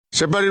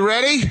Is everybody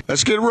ready?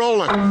 Let's get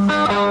rolling.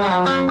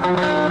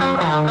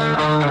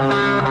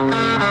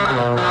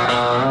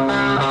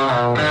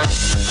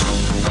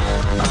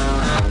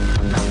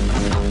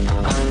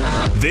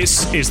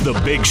 This is The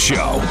Big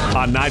Show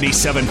on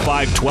 97.5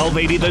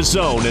 1280 The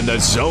Zone and The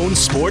Zone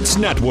Sports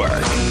Network.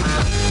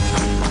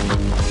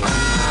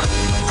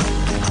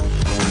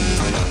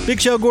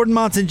 Big Show, Gordon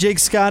Monson, Jake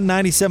Scott,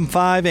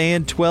 97.5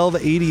 and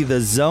 1280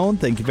 The Zone.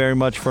 Thank you very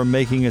much for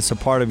making us a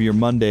part of your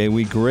Monday.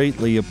 We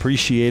greatly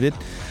appreciate it.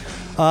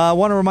 I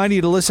want to remind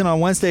you to listen on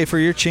Wednesday for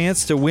your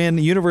chance to win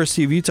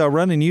University of Utah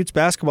Running Utes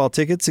basketball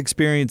tickets.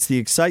 Experience the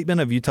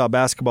excitement of Utah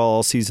basketball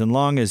all season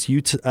long as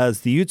the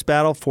Utes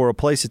battle for a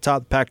place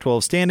atop the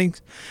Pac-12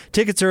 standings.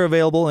 Tickets are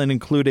available and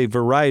include a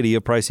variety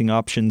of pricing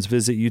options.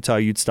 Visit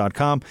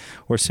utahutes.com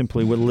or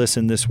simply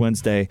listen this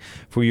Wednesday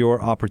for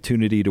your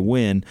opportunity to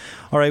win.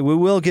 All right, we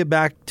will get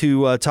back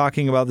to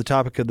talking about the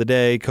topic of the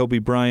day, Kobe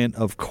Bryant,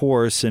 of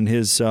course, and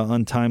his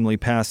untimely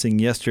passing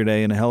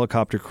yesterday in a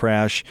helicopter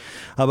crash.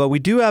 But we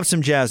do have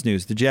some Jazz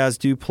news. The Jazz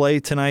do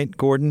play tonight,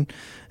 Gordon,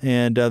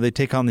 and they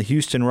take on the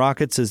Houston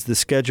Rockets as the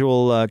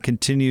schedule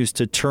continues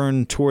to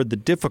turn toward the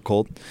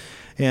difficult.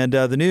 And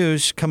the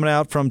news coming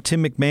out from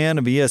Tim McMahon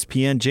of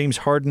ESPN, James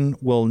Harden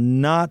will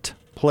not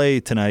play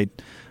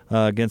tonight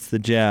against the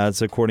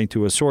Jazz, according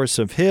to a source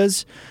of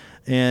his.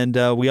 And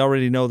we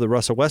already know that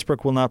Russell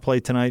Westbrook will not play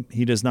tonight.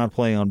 He does not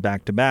play on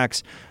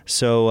back-to-backs.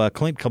 So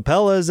Clint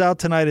Capella is out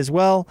tonight as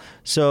well.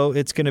 So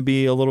it's going to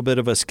be a little bit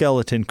of a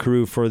skeleton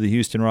crew for the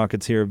Houston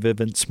Rockets here at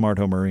Vivint Smart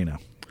Home Arena.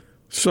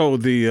 So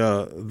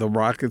the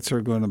Rockets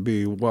are going to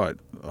be what?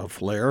 A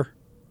flare?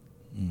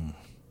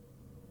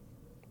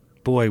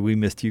 Boy, we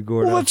missed you,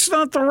 Gordon. Well, it's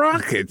not the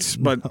Rockets,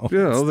 but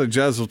No, the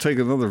Jazz will take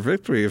another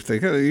victory if they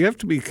can. You have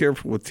to be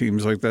careful with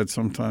teams like that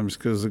sometimes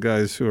because the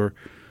guys who are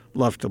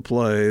left to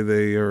play,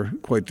 they are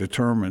quite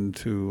determined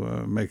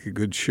to make a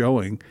good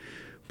showing.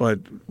 But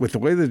with the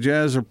way the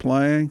Jazz are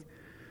playing,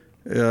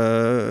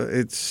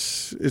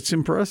 it's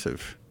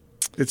impressive.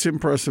 It's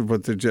impressive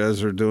what the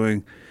Jazz are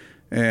doing.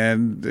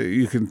 And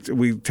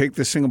we take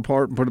this thing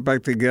apart and put it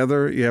back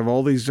together. You have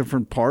all these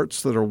different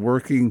parts that are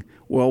working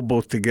well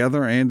both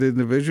together and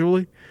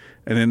individually.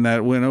 And in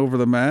that win over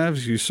the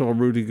Mavs, you saw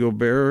Rudy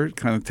Gobert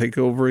kind of take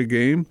over a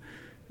game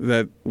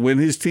that when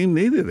his team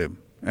needed him.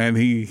 And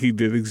he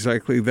did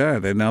exactly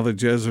that. And now the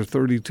Jazz are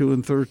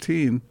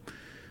 32-13,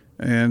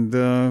 and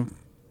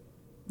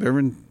they're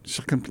in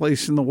second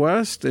place in the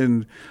West.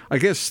 And I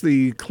guess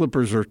the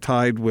Clippers are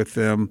tied with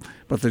them,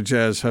 but the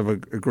Jazz have a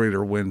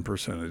greater win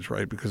percentage,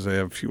 right, because they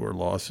have fewer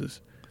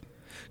losses.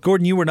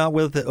 Gordon, you were not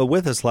with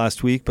us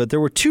last week, but there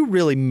were two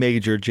really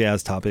major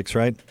Jazz topics,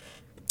 right?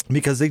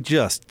 Because they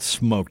just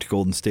smoked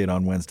Golden State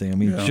on Wednesday. I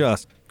mean,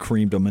 just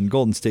creamed them, and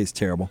Golden State's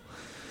terrible.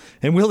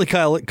 And Willie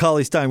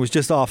Cauley-Stein was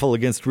just awful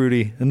against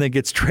Rudy, and then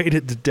gets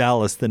traded to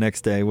Dallas the next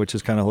day, which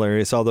is kind of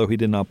hilarious, although he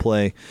did not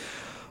play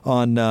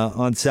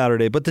on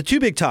Saturday. But the two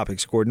big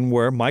topics, Gordon,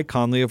 were Mike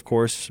Conley, of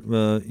course, his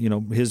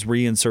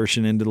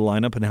reinsertion into the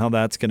lineup and how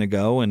that's going to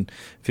go, and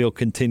if he'll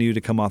continue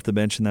to come off the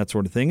bench and that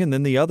sort of thing. And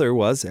then the other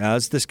was,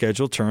 as the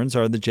schedule turns,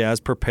 are the Jazz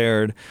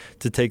prepared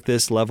to take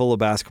this level of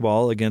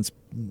basketball against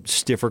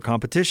stiffer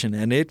competition?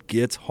 And it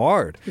gets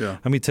hard. Yeah.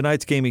 I mean,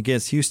 tonight's game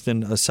against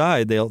Houston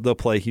aside, they'll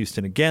play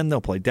Houston again,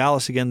 they'll play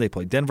Dallas again, they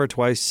play Denver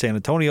twice, San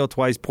Antonio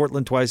twice,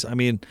 Portland twice. I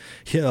mean,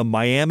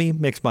 Miami,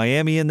 mix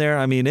Miami in there.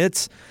 I mean,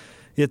 it's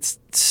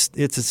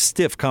a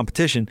stiff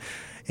competition.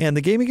 And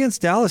the game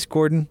against Dallas,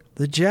 Gordon,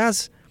 the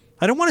Jazz,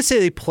 I don't want to say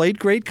they played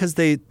great because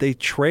they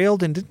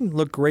trailed and didn't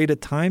look great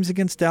at times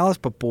against Dallas,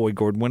 but boy,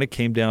 Gordon, when it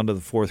came down to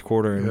the fourth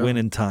quarter and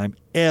winning time,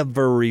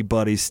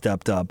 everybody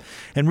stepped up.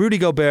 And Rudy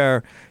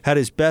Gobert had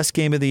his best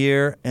game of the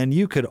year, and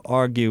you could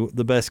argue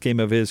the best game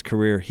of his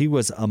career. He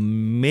was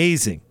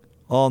amazing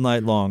all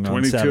night long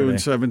on Saturday. 22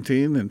 and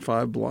 17 and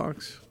 5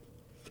 blocks.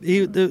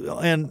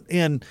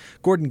 And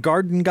Gordon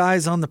Garden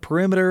guys on the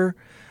perimeter.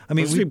 I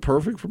mean, was he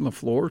perfect from the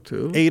floor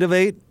too? 8 of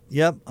 8.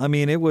 Yep. I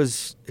mean, it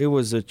was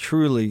a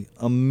truly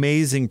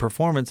amazing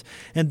performance.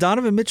 And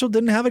Donovan Mitchell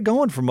didn't have it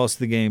going for most of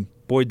the game.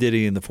 Boy, did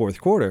he in the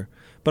fourth quarter.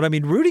 But, I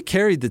mean, Rudy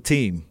carried the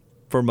team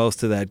for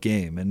most of that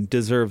game and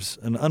deserves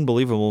an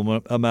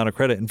unbelievable amount of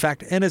credit. In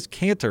fact, Enes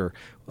Kanter,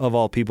 of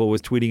all people,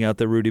 was tweeting out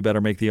that Rudy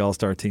better make the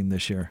All-Star team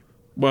this year.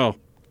 Well,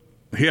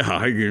 yeah,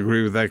 I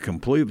agree with that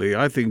completely.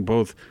 I think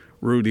both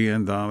Rudy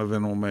and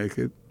Donovan will make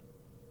it.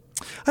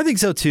 I think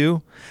so,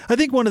 too. I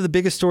think one of the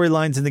biggest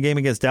storylines in the game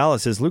against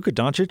Dallas is Luka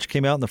Doncic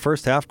came out in the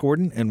first half,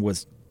 Gordon, and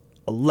was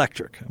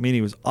electric. I mean,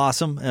 he was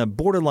awesome and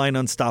borderline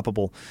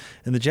unstoppable.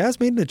 And the Jazz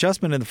made an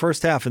adjustment in the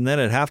first half and then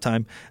at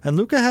halftime, and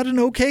Luka had an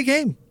okay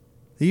game.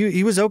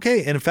 He was okay.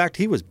 And, in fact,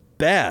 he was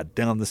bad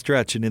down the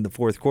stretch and in the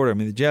fourth quarter. I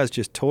mean, the Jazz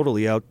just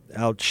totally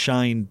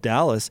outshined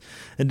Dallas.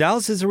 And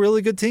Dallas is a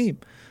really good team.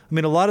 I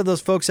mean, a lot of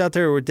those folks out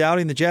there who were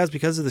doubting the Jazz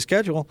because of the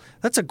schedule,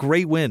 that's a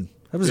great win.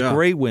 That was a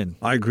great win.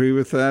 I agree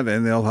with that,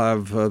 and they'll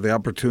have the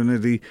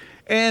opportunity,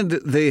 and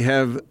they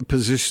have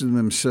positioned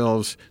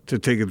themselves to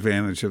take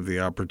advantage of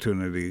the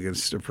opportunity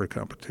against stiffer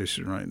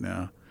competition right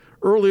now.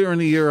 Earlier in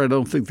the year, I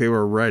don't think they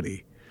were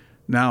ready,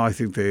 Now I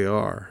think they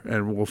are,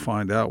 and we'll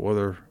find out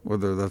whether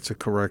that's a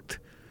correct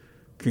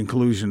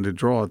conclusion to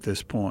draw at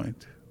this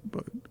point.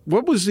 But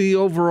what was the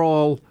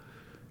overall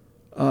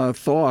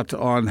thought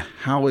on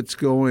how it's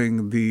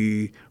going,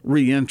 the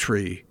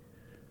re-entry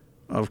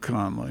of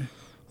Conley?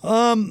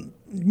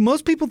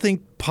 Most people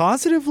think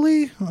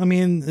positively. I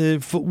mean,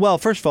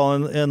 first of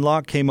all, and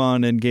Locke came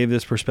on and gave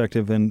this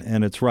perspective,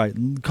 and it's right.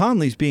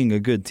 Conley's being a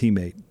good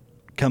teammate,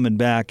 coming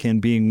back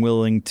and being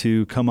willing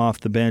to come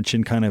off the bench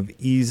and kind of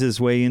ease his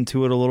way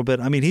into it a little bit.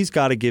 I mean, he's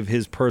got to give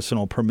his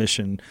personal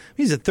permission.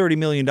 He's a $30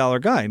 million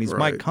guy, and he's right.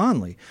 Mike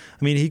Conley.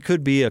 I mean, he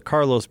could be a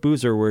Carlos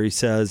Boozer where he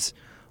says,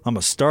 I'm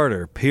a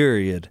starter,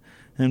 period,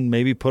 and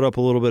maybe put up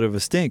a little bit of a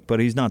stink, but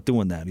he's not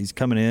doing that. He's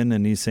coming in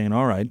and he's saying,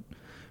 all right,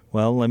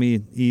 well, let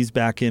me ease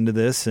back into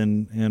this,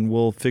 and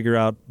we'll figure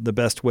out the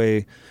best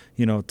way,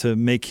 to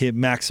make him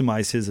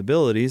maximize his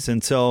abilities.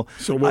 And so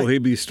will he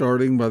be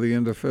starting by the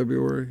end of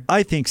February?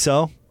 I think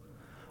so.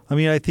 I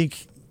mean, I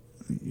think,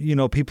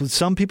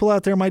 some people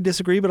out there might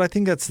disagree, but I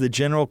think that's the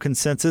general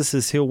consensus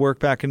is he'll work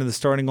back into the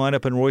starting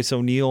lineup and Royce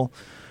O'Neal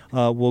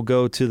will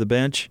go to the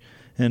bench.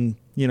 And,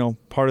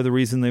 part of the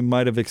reason they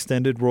might have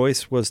extended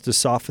Royce was to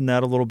soften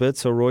that a little bit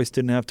so Royce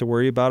didn't have to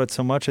worry about it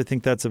so much. I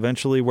think that's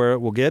eventually where it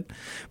will get.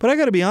 But I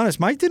got to be honest,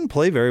 Mike didn't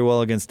play very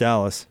well against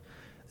Dallas.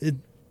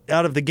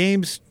 Out of the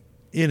games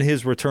in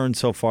his return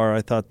so far,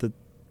 I thought that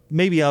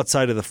maybe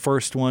outside of the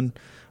first one,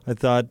 I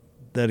thought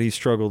that he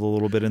struggled a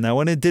little bit in that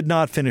one. It did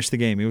not finish the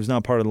game. He was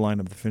not part of the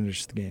lineup to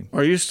finish the game.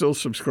 Are you still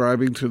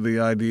subscribing to the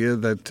idea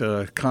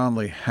that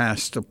Conley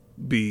has to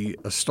be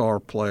a star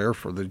player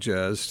for the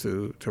Jazz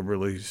to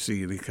really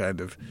see any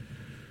kind of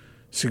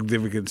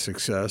significant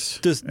success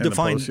in the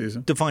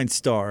postseason? Define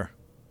star.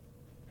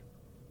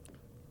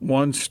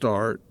 1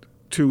 start,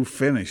 2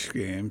 finish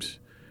games,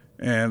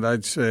 and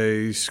I'd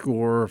say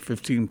score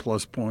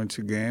 15-plus points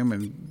a game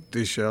and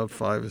dish out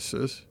 5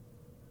 assists.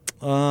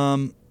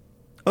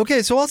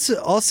 Okay, so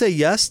I'll say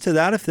yes to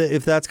that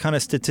if that's kind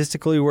of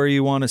statistically where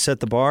you want to set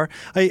the bar.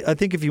 I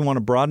think if you want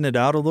to broaden it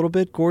out a little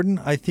bit, Gordon,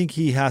 I think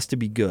he has to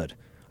be good.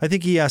 I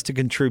think he has to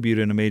contribute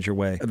in a major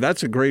way.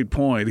 That's a great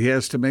point. He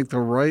has to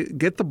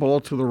get the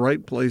ball to the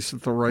right place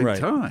at the right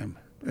time.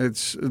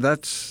 That's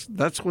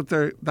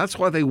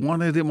why they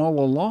wanted him all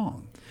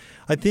along.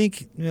 I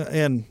think,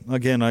 and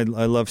again, I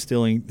love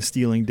stealing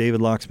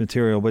David Locke's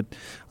material, but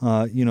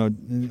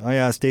I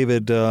asked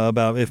David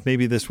about if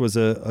maybe this was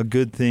a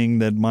good thing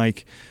that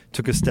Mike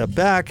took a step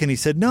back, and he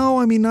said, no,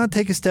 I mean, not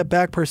take a step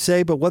back per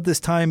se, but what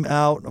this time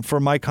out for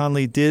Mike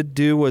Conley did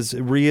do was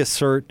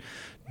reassert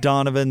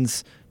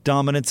Donovan's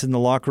dominance in the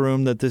locker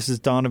room, that this is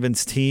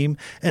Donovan's team.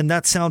 And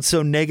that sounds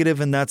so negative,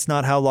 and that's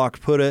not how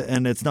Locke put it,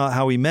 and it's not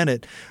how he meant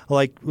it.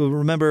 Like,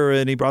 remember,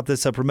 and he brought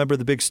this up, remember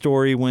the big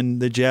story when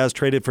the Jazz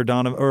traded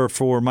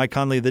for Mike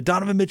Conley, that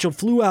Donovan Mitchell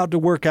flew out to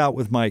work out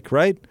with Mike,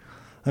 right?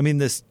 I mean,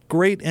 this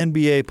great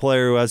NBA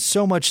player who has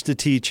so much to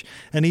teach,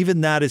 and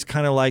even that is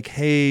kind of like,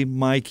 hey,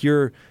 Mike,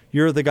 you're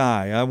the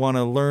guy. I want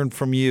to learn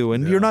from you.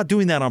 And you're not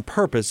doing that on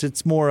purpose.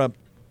 It's more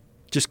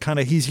just kind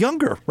of, he's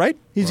younger, right?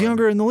 He's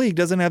younger in the league,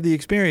 doesn't have the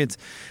experience.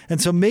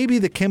 And so maybe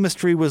the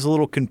chemistry was a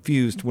little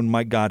confused when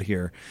Mike got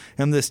here.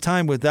 And this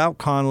time without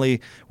Conley,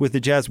 with the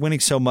Jazz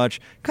winning so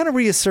much, kind of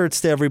reasserts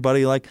to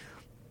everybody, like,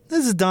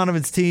 this is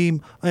Donovan's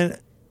team. And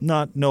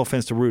no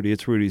offense to Rudy,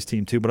 it's Rudy's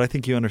team too, but I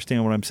think you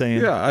understand what I'm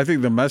saying. Yeah, I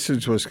think the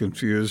message was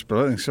confused,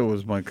 but I think so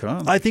was Mike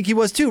Conley. I think he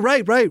was too,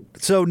 right.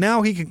 So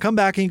now he can come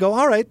back and go,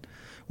 all right,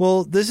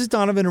 well, this is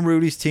Donovan and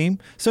Rudy's team,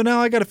 so now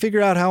I got to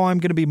figure out how I'm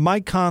going to be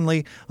Mike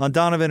Conley on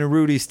Donovan and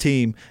Rudy's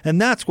team, and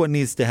that's what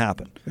needs to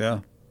happen. Yeah.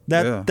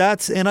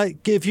 That's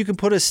if you can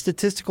put a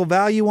statistical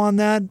value on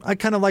that, I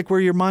kind of like where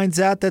your mind's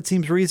at. That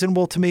seems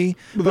reasonable to me.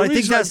 But I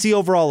think that's the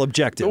overall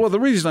objective. Well, the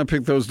reason I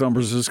picked those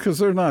numbers is because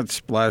they're not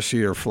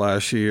splashy or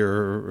flashy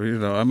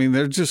I mean,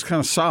 they're just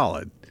kind of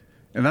solid.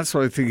 And that's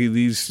what I think he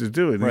needs to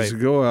do. He needs to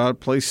go out,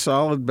 play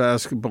solid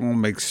basketball,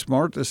 make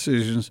smart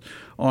decisions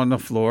on the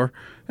floor,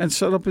 and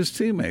set up his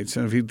teammates.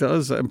 And if he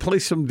does that, and play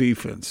some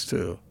defense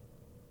too,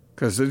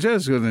 because the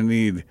Jazz are going to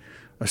need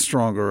a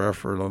stronger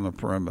effort on the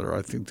perimeter,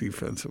 I think,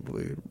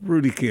 defensively.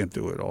 Rudy can't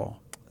do it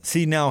all.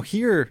 See, now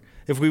here,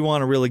 if we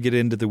want to really get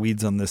into the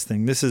weeds on this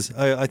thing,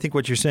 I think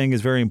what you're saying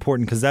is very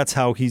important because that's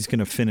how he's going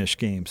to finish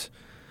games.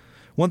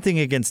 One thing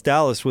against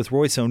Dallas with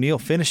Royce O'Neal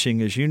finishing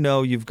is,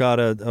 you've got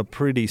a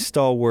pretty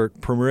stalwart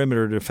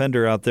perimeter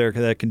defender out there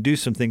that can do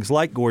some things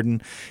like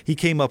Gordon. He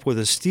came up with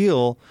a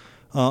steal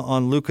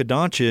on Luka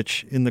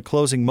Doncic in the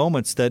closing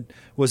moments that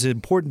was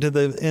important to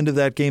the end of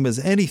that game as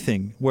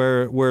anything,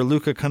 where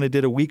Luka kind of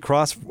did a weak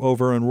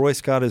crossover and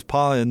Royce got his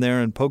paw in there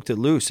and poked it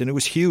loose, and it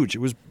was huge. It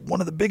was one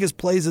of the biggest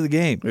plays of the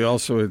game. He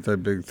also hit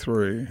that big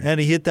three. And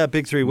he hit that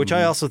big three, which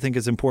I also think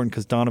is important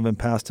because Donovan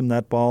passed him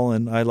that ball,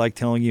 and I like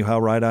telling you how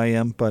right I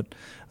am, but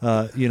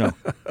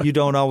you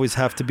don't always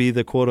have to be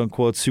the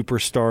quote-unquote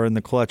superstar in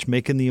the clutch.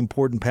 Making the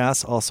important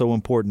pass, also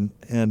important,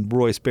 and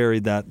Royce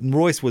buried that. And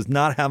Royce was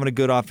not having a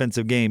good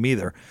offensive game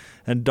either,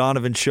 and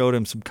Donovan showed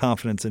him some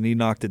confidence, and he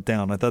knocked it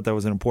down. I thought that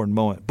was an important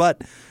moment.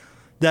 But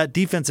that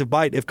defensive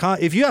bite.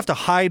 If you have to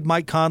hide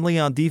Mike Conley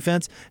on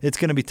defense, it's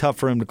going to be tough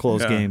for him to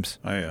close games.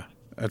 Oh, yeah.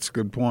 That's a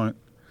good point.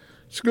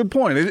 It's a good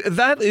point.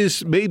 That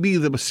is maybe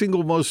the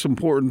single most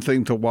important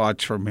thing to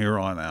watch from here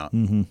on out.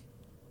 Mm-hmm.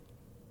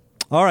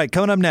 All right,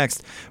 coming up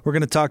next, we're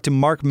going to talk to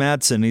Mark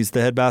Madsen. He's the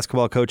head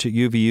basketball coach at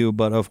UVU,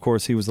 but of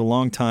course he was a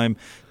longtime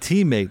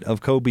teammate of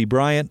Kobe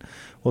Bryant.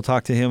 We'll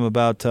talk to him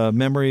about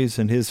memories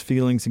and his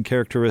feelings and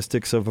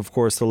characteristics of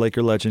course, the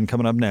Laker legend.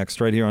 Coming up next,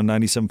 right here on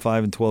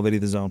 97.5 and 1280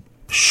 The Zone.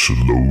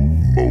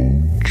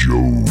 Slow-Mo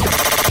Joe.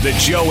 The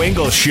Joe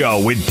Ingles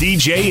Show with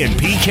DJ and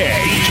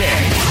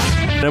PK.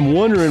 I'm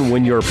wondering,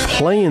 when you're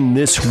playing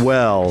this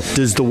well,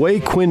 does the way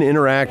Quinn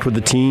interact with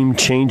the team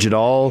change at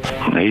all?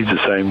 He's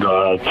the same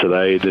guy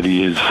today that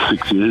he is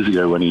 6 years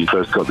ago when he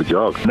first got the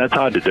job. And that's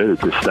hard to do,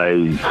 to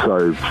stay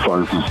so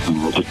focused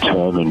and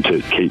determined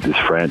to keep this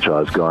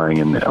franchise going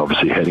and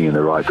obviously heading in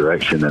the right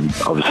direction. And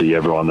obviously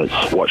everyone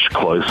that's watched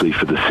closely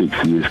for the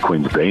 6 years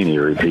Quinn's been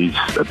here, he's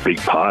a big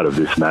part of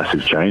this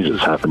massive change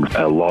that's happened.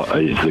 A lot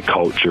is the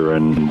culture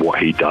and what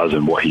he does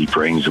and what he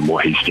brings and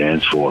what he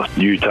stands for.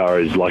 Utah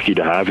is lucky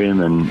to have him,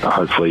 and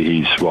hopefully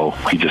he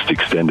just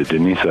extended,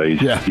 didn't he? So he's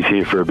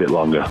here for a bit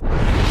longer.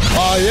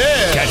 Oh,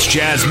 yeah. Catch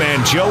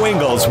Jazzman Joe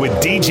Ingles with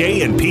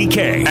DJ and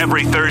PK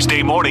every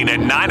Thursday morning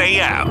at 9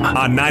 a.m.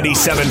 on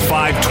 97.5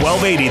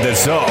 1280 The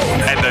Zone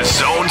and The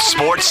Zone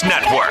Sports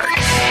Network.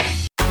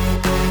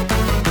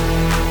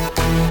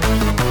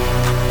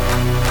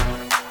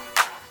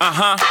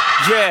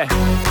 Yeah.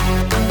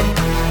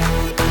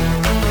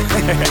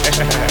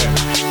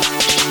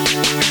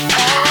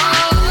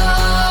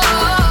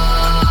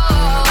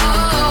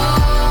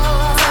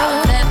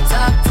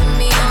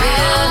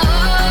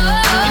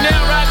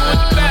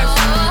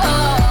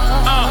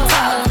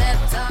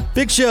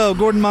 Big Show,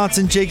 Gordon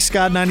Monson, Jake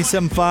Scott,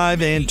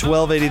 97.5 and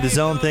 1280 The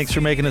Zone. Thanks for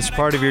making us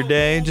part of your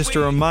day. Just a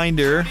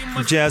reminder,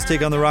 the Jazz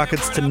take on the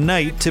Rockets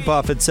tonight.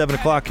 Tip-off at 7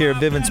 o'clock here at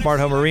Vivint Smart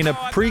Home Arena.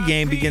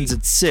 Pre-game begins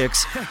at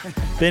 6.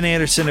 Ben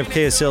Anderson of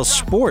KSL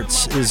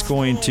Sports is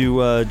going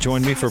to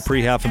join me for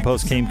pre-half and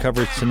post-game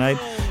coverage tonight.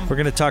 We're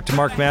going to talk to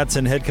Mark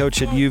Madsen, head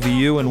coach at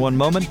UVU, in one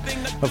moment.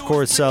 Of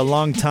course, a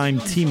longtime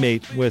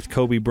teammate with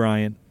Kobe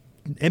Bryant,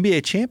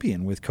 NBA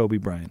champion with Kobe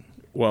Bryant.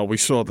 Well, we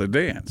saw the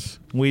dance.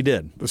 We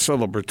did. The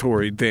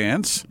celebratory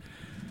dance.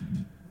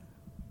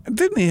 And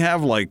didn't he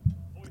have like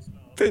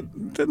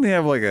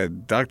a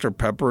Dr.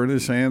 Pepper in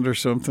his hand or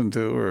something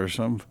too, or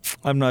something?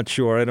 I'm not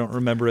sure. I don't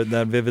remember it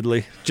that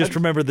vividly. Just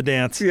remember the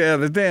dance. Yeah,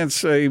 the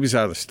dance, he was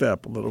out of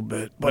step a little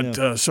bit,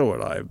 but so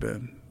would I have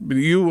been. But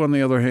you, on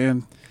the other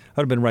hand?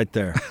 I'd have been right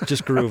there,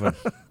 just grooving.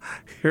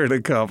 You're an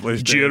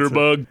accomplished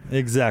Jitterbug.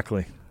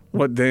 Exactly.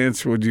 What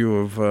dance would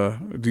you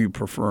have? Do you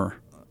prefer?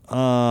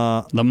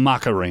 The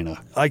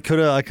Macarena. I could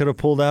have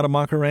pulled out a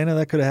Macarena.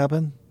 That could have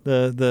happened.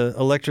 The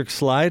electric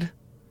slide,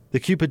 the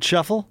Cupid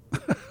shuffle.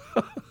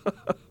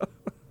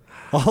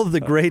 all the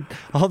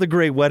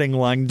great wedding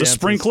line dances. The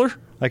sprinkler.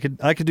 I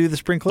could do the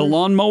sprinkler. The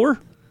lawnmower.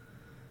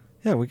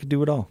 Yeah, we could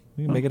do it all.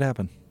 We can make it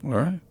happen. All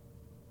right.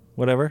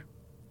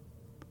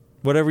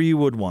 Whatever you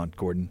would want,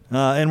 Gordon.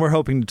 And we're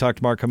hoping to talk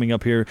to Mark coming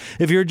up here.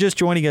 If you're just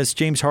joining us,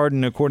 James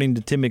Harden, according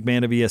to Tim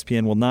McMahon of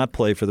ESPN, will not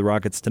play for the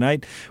Rockets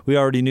tonight. We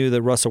already knew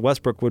that Russell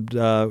Westbrook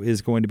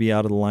is going to be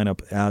out of the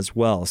lineup as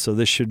well. So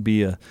this should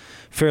be a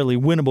fairly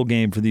winnable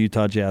game for the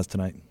Utah Jazz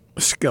tonight.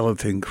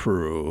 Skeleton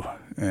crew.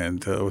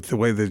 And with the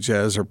way the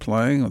Jazz are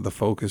playing, with the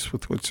focus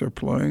with which they're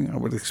playing, I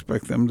would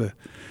expect them to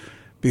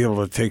be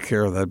able to take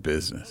care of that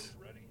business.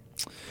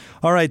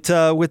 All right,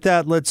 with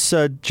that, let's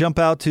jump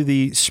out to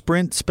the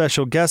Sprint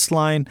special guest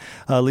line.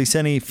 Lease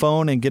any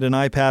phone and get an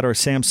iPad or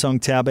Samsung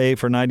Tab A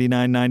for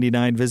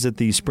 $99.99. Visit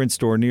the Sprint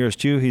store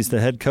nearest you. He's the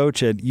head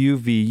coach at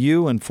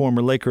UVU and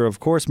former Laker, of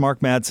course.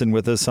 Mark Madsen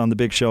with us on the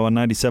Big Show on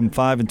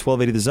 97.5 and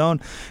 1280 The Zone.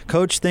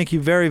 Coach, thank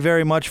you very,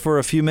 very much for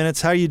a few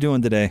minutes. How are you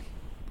doing today?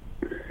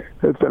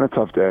 It's been a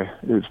tough day.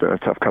 It's been a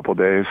tough couple of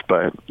days,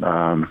 but,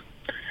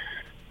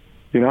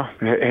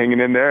 hanging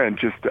in there and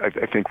just,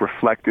 I think,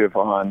 reflective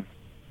on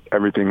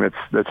everything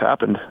that's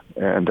happened,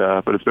 and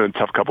but it's been a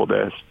tough couple of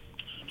days.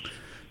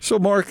 So,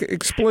 Mark,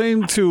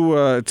 explain to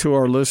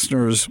our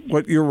listeners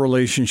what your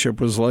relationship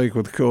was like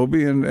with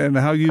Kobe and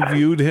how you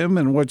viewed him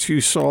and what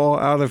you saw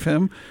out of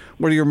him.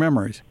 What are your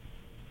memories?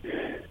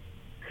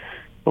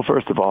 Well,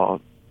 first of all,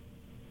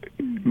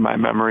 my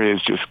memory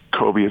is just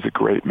Kobe is a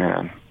great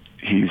man.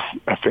 He's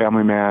a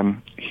family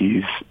man.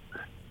 He's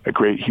a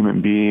great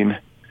human being.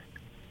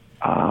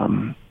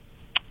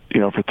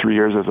 For 3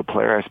 years as a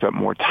player, I spent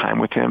more time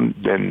with him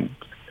than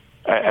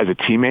as a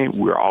teammate.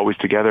 We were always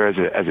together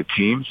as a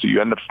team, so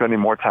you end up spending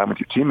more time with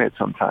your teammates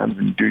sometimes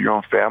than you do your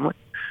own family.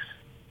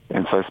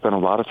 And so I spent a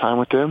lot of time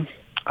with him.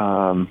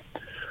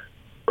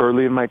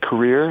 Early in my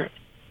career,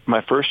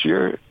 my first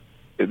year,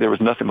 there was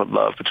nothing but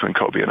love between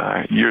Kobe and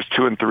I. Years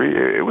 2 and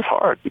 3, it was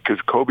hard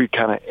because Kobe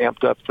kind of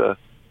amped up the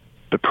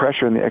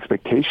pressure and the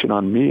expectation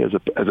on me as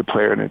a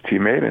player and a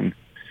teammate, and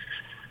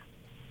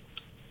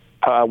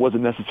I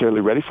wasn't necessarily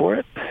ready for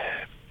it.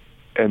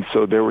 And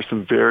so there were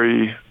some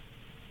very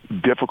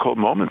difficult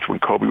moments when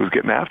Kobe was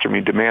getting after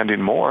me,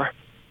 demanding more.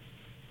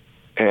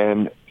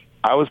 And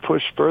I was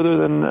pushed further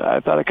than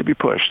I thought I could be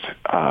pushed.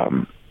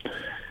 And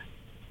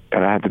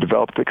I had to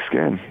develop thick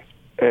skin.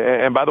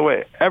 And by the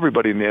way,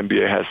 everybody in the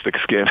NBA has thick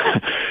skin.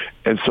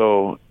 And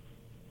so,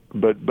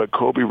 but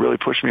Kobe really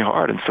pushed me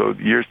hard. And so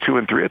years 2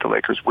 and 3 at the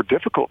Lakers were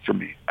difficult for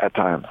me at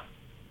times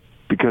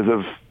because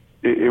of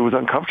it was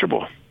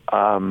uncomfortable.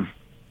 And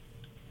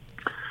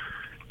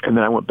then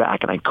I went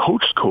back and I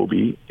coached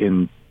Kobe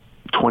in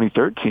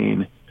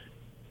 2013,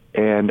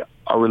 and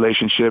our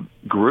relationship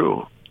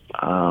grew.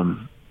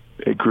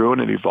 It grew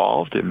and it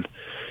evolved, and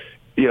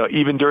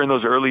even during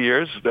those early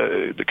years,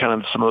 the kind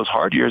of some of those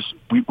hard years,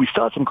 we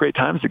still had some great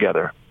times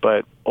together.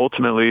 But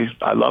ultimately,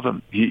 I love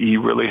him. He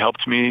really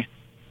helped me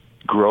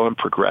grow and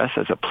progress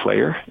as a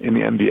player in the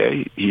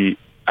NBA.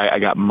 I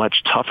got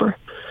much tougher,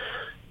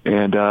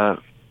 and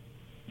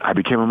I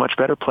became a much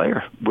better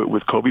player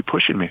with Kobe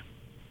pushing me.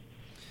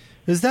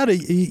 Is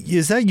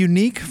that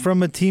unique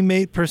from a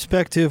teammate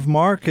perspective,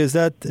 Mark? Was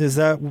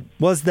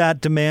that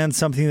demand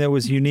something that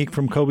was unique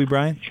from Kobe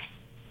Bryant?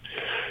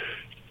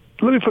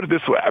 Let me put it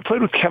this way. I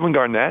played with Kevin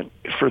Garnett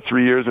for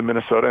 3 years in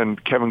Minnesota,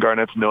 and Kevin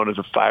Garnett's known as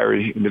a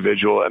fiery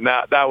individual, and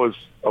that was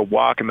a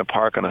walk in the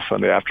park on a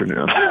Sunday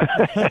afternoon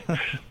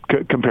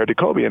compared to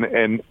Kobe.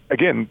 And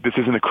again, this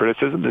isn't a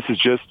criticism. This is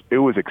just, it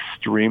was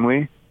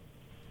extremely,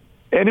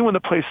 anyone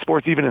that plays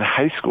sports, even in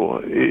high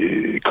school,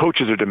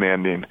 coaches are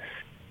demanding,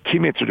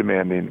 teammates are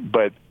demanding,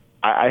 but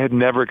I had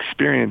never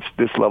experienced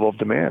this level of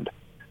demand.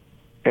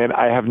 And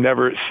I have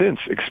never since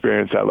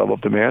experienced that level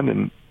of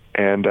demand,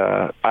 and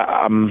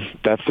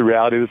that's the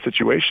reality of the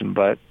situation.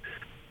 But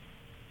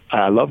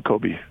I love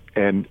Kobe,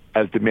 and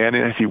as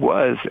demanding as he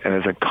was, and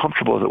as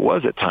uncomfortable as it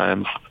was at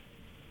times,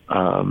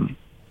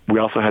 we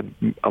also had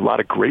a lot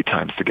of great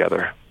times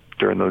together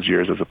during those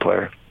years as a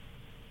player.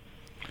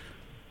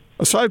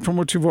 Aside from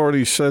what you've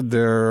already said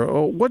there,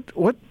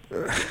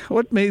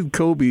 what made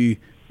Kobe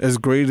as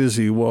great as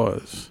he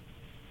was?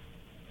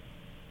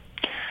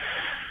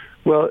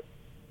 Well,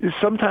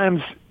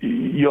 sometimes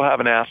you'll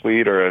have an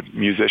athlete or a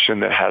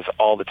musician that has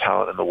all the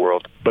talent in the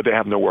world, but they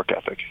have no work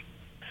ethic.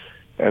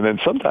 And then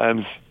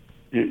sometimes,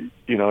 you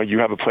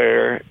have a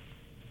player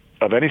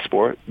of any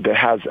sport that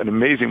has an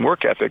amazing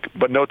work ethic,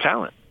 but no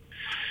talent.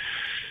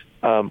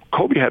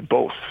 Kobe had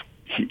both.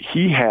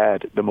 He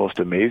had the most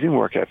amazing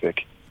work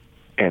ethic,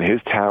 and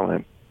his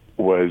talent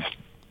was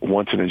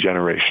once in a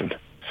generation.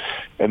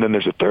 And then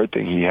there's a third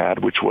thing he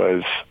had, which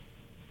was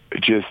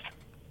just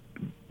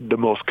the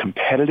most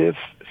competitive,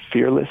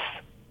 fearless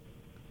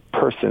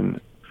person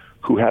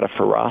who had a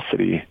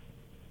ferocity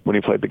when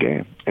he played the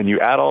game. And you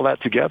add all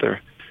that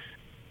together,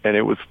 and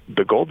it was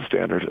the gold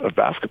standard of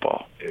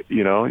basketball.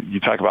 You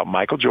talk about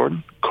Michael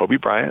Jordan, Kobe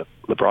Bryant,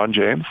 LeBron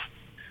James,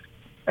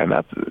 and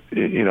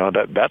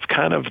that's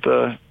kind of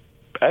the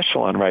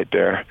echelon right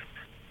there.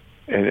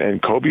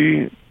 And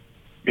Kobe,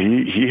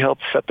 he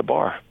helped set the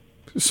bar.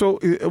 So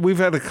we've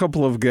had a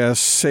couple of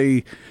guests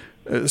say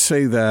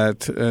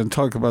that and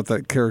talk about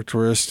that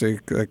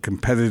characteristic, that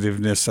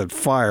competitiveness, that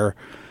fire.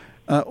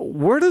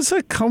 Where does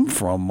that come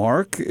from,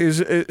 Mark?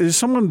 Is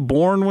someone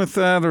born with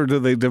that, or do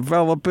they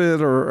develop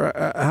it, or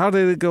how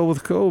did it go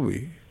with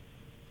Kobe?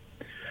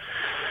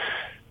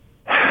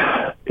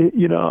 I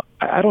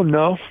don't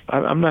know.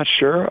 I'm not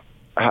sure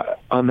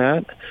on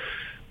that,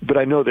 but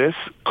I know this.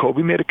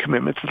 Kobe made a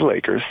commitment to the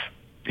Lakers.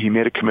 He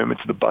made a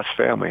commitment to the Buss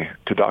family,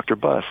 to Dr.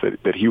 Buss,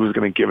 that he was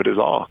going to give it his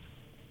all.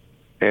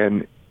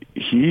 And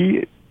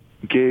he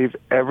gave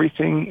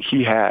everything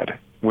he had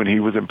when he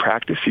was in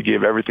practice. He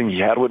gave everything he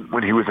had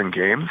when he was in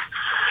games.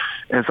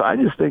 And so I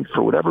just think,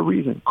 for whatever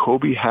reason,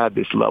 Kobe had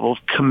this level of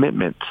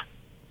commitment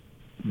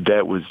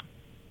that was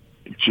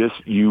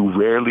just you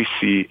rarely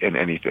see in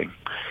anything.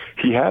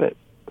 He had it,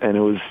 and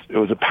it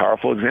was a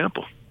powerful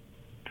example.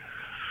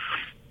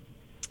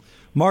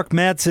 Mark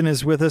Madsen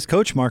is with us.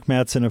 Coach Mark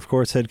Madsen, of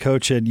course, head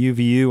coach at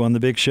UVU on the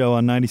Big Show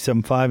on 97.5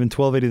 and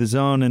 1280 The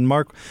Zone. And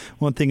Mark,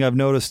 one thing I've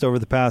noticed over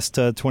the past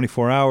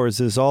 24 hours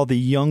is all the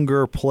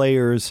younger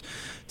players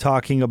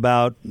talking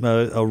about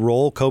a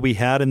role Kobe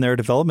had in their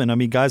development. I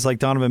mean, guys like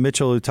Donovan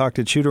Mitchell, who talked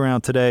at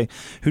Shoot-Around today,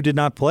 who did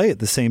not play at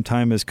the same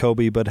time as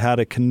Kobe, but had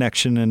a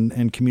connection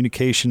and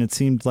communication. It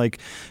seemed like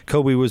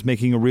Kobe was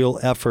making a real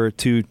effort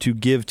to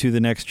give to the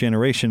next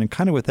generation. And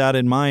kind of with that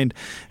in mind,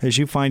 as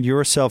you find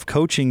yourself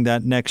coaching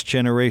that next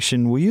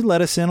generation, will you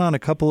let us in on a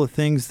couple of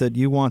things that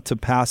you want to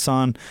pass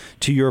on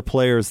to your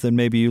players that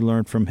maybe you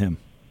learned from him?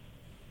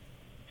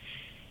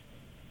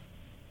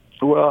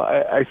 Well,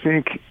 I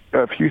think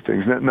a few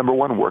things. Number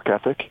one, work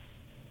ethic.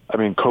 I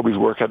mean, Kobe's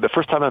work ethic. The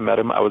first time I met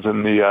him, I was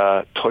in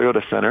the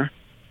Toyota Center,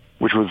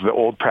 which was the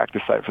old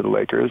practice site for the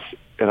Lakers.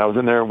 And I was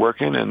in there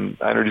working, and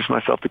I introduced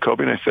myself to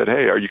Kobe, and I said,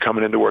 "Hey, are you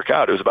coming in to work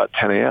out?" It was about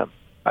 10 a.m.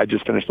 I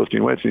just finished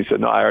lifting weights. And he said,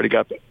 "No, I already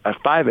got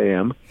at 5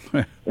 a.m.,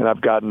 and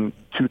I've gotten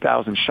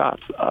 2,000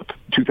 shots up,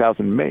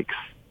 2,000 makes."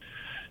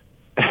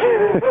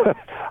 I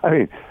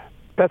mean,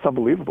 that's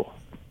unbelievable.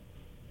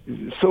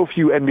 So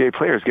few NBA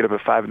players get up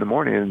at 5 in the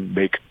morning and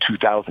make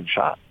 2,000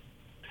 shots.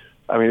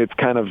 I mean, it's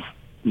kind of,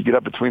 you get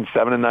up between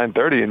 7 and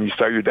 9:30 and you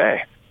start your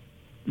day.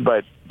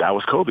 But that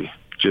was Kobe,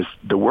 just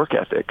the work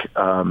ethic.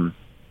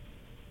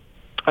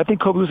 I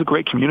think Kobe was a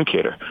great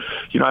communicator.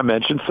 I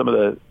mentioned some of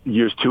the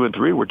years 2 and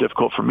 3 were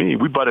difficult for me.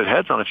 We butted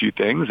heads on a few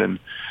things, and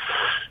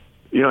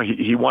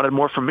he wanted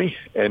more from me,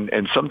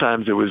 and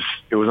sometimes it was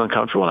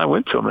uncomfortable. And I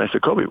went to him and I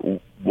said, Kobe,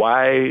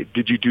 why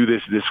did you do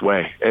this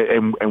way?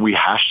 And we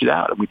hashed it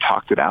out and we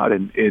talked it out.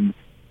 And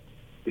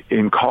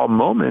in calm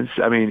moments,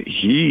 I mean,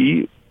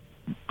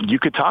 you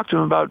could talk to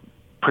him about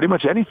pretty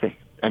much anything,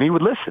 and he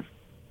would listen.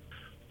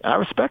 And I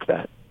respect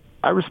that.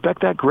 I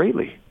respect that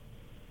greatly.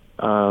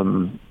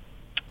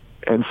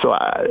 And so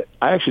I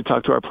actually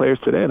talked to our players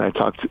today, and I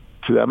talked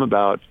to them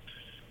about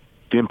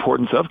the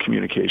importance of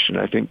communication.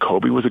 I think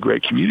Kobe was a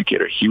great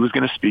communicator. He was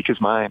going to speak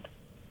his mind.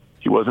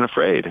 He wasn't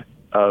afraid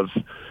of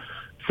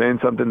saying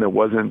something that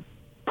wasn't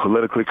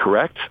politically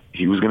correct.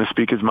 He was going to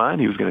speak his mind.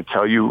 He was going to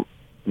tell you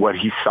what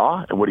he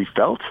saw and what he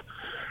felt.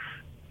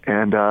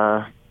 And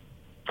I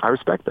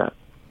respect that.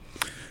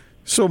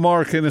 So,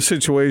 Mark, in a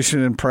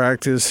situation in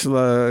practice,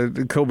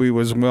 Kobe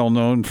was well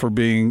known for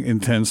being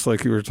intense,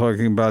 like you were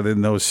talking about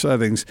in those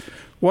settings.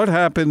 What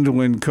happened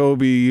when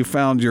you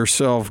found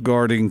yourself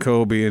guarding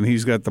Kobe and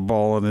he's got the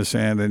ball in his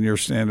hand and you're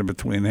standing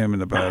between him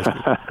and the basket?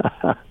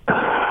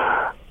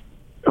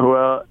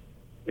 Well,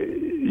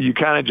 you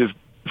kind of just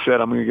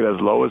said, I'm going to get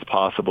as low as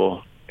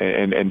possible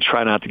and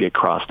try not to get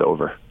crossed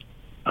over.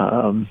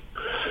 I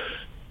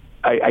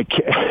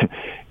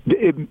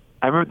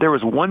remember there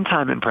was one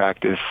time in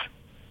practice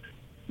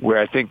where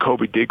I think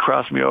Kobe did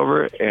cross me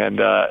over, and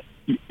I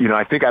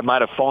think I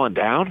might have fallen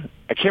down.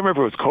 I can't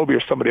remember if it was Kobe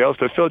or somebody else,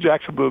 but Phil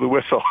Jackson blew the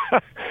whistle.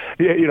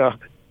 Yeah,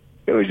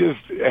 it was just,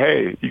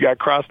 hey, you got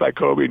crossed by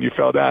Kobe and you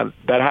fell down.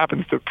 That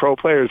happens to pro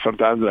players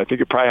sometimes, and I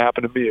think it probably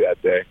happened to me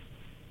that day.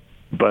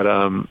 But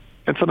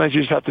and sometimes you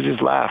just have to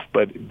just laugh.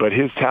 But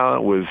his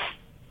talent was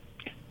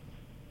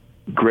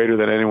greater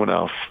than anyone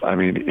else. I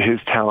mean, his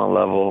talent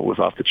level was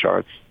off the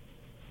charts.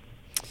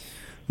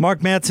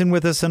 Mark Madsen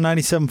with us on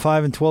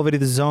 97.5 and 1280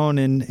 The Zone.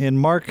 And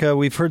Mark,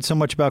 we've heard so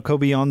much about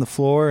Kobe on the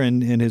floor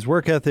and his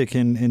work ethic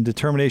and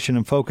determination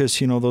and focus,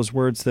 those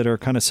words that are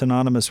kind of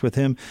synonymous with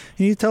him.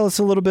 Can you tell us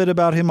a little bit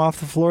about him off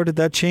the floor? Did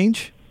that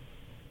change?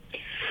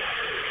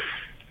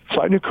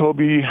 So I knew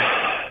Kobe.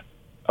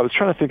 I was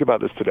trying to think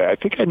about this today. I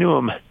think I knew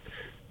him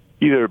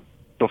either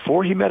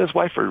before he met his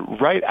wife or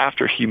right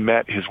after he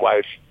met his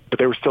wife, but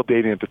they were still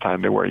dating at the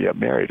time. They weren't yet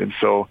married. And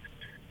so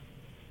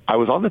I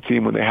was on the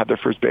team when they had their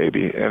first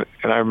baby, and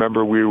I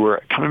remember we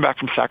were coming back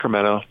from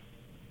Sacramento,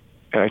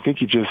 and I think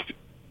he just,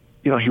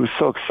 he was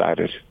so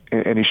excited,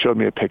 and he showed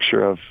me a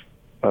picture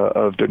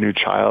of their new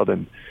child,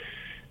 and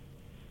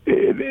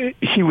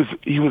he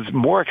was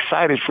more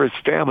excited for his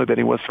family than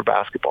he was for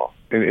basketball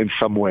in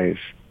some ways,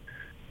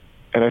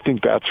 and I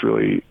think that's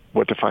really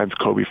what defines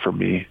Kobe for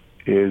me,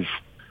 is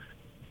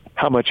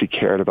how much he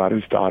cared about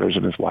his daughters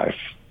and his wife.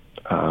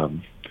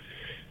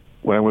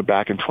 When I went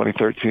back in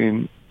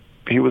 2013.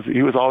 He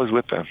was always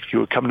with them. He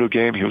would come to a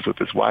game. He was with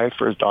his wife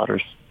or his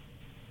daughters,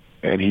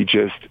 and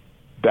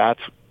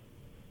that's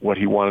what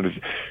he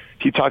wanted.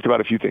 He talked about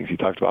a few things. He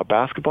talked about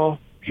basketball.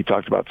 He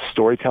talked about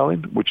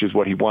storytelling, which is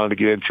what he wanted to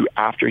get into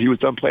after he was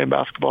done playing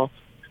basketball.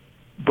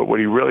 But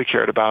what he really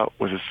cared about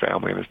was his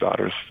family and his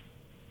daughters.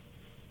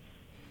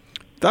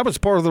 That was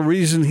part of the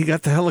reason he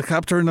got the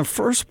helicopter in the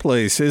first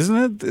place,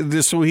 isn't it?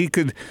 Just so he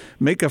could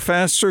make a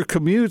faster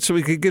commute, so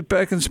he could get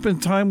back and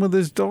spend time with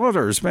his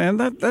daughters. Man,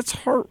 that's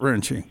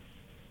heart-wrenching.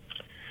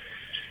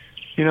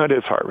 It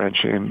is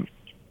heart-wrenching.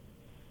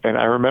 And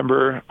I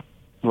remember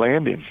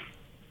landing.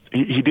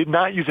 He did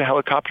not use a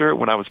helicopter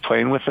when I was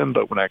playing with him,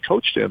 but when I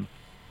coached him,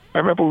 I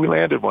remember we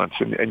landed once,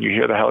 and you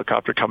hear the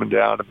helicopter coming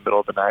down in the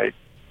middle of the night,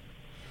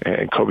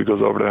 and Kobe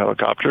goes over to the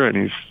helicopter, and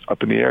he's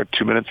up in the air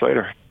 2 minutes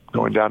later,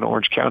 going down to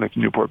Orange County, the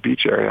Newport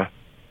Beach area.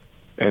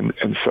 And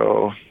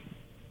so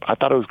I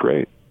thought it was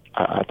great.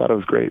 I thought it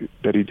was great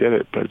that he did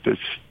it, but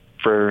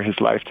for his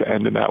life to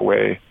end in that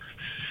way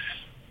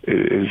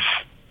it's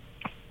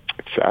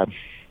sad.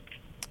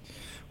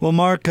 Well,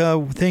 Mark,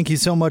 thank you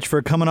so much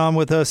for coming on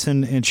with us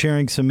and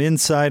sharing some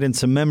insight and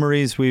some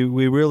memories. We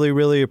really,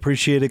 really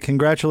appreciate it.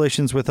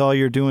 Congratulations with all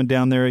you're doing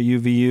down there at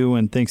UVU,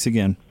 and thanks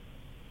again.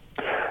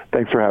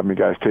 Thanks for having me,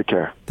 guys. Take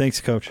care.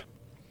 Thanks, Coach.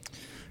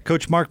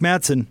 Coach Mark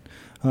Madsen,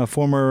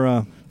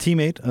 former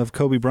teammate of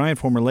Kobe Bryant,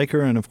 former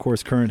Laker, and, of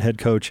course, current head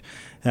coach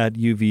at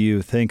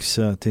UVU. Thanks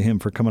to him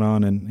for coming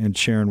on and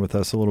sharing with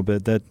us a little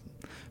bit.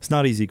 It's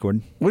not easy,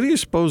 Gordon. What do you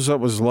suppose that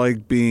was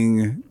like,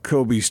 being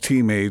Kobe's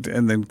teammate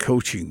and then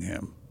coaching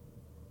him?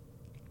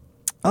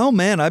 Oh,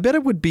 man, I bet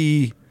it would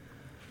be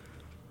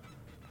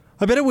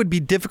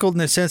difficult in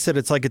the sense that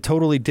it's like a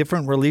totally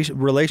different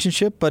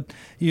relationship. But,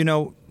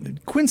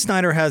 Quinn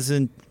Snyder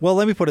hasn't. Well,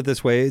 let me put it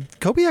this way.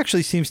 Kobe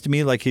actually seems to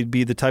me like he'd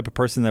be the type of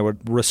person that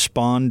would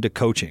respond to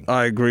coaching.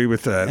 I agree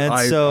with that. And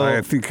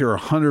I think you're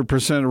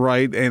 100%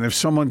 right. And if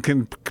someone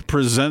can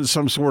present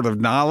some sort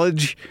of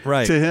knowledge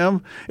to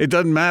him, it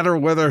doesn't matter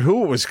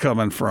who it was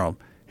coming from.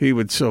 He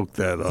would soak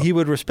that up. He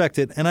would respect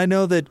it. And I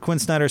know that Quinn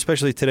Snyder,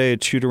 especially today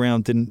at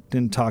Shoot-Around,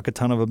 didn't talk a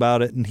ton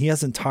about it. And he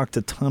hasn't talked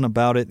a ton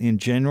about it in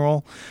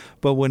general.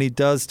 But when he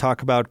does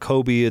talk about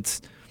Kobe,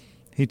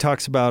 he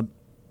talks about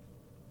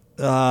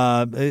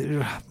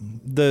the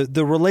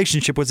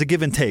relationship was a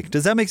give and take.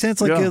 Does that make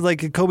sense?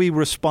 Like Kobe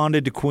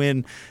responded to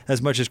Quinn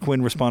as much as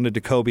Quinn responded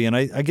to Kobe, and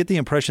I get the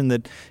impression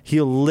that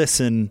he'll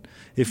listen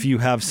if you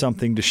have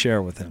something to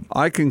share with him.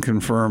 I can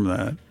confirm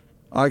that.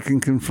 I can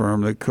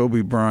confirm that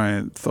Kobe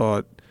Bryant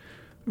thought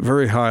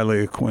very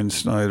highly of Quinn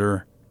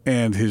Snyder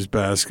and his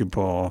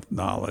basketball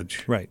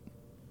knowledge. Right.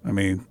 I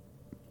mean,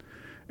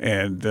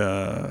 and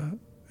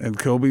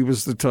Kobe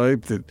was the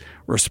type that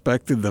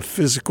respected the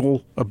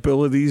physical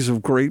abilities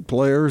of great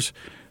players,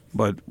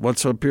 but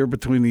what's up here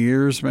between the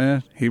ears,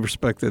 man, he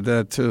respected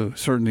that too.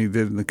 Certainly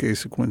did in the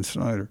case of Quinn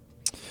Snyder.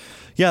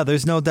 Yeah,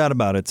 there's no doubt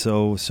about it.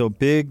 So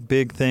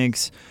big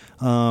thanks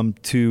to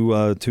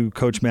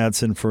Coach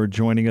Madsen for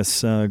joining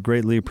us.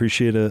 Greatly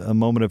appreciate a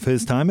moment of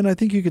his time, and I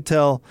think you could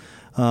tell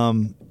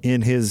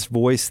in his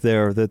voice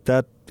there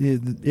that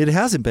it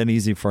hasn't been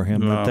easy for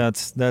him. No.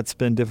 That's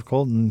been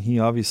difficult, and he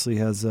obviously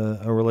has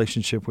a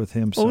relationship with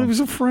him. So. Well, he was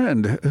a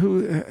friend.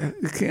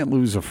 You can't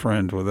lose a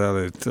friend without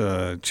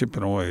it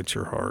chipping away at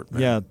your heart,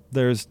 man. Yeah,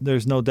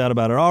 there's no doubt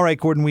about it. All right,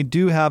 Gordon, we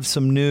do have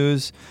some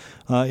news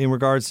in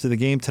regards to the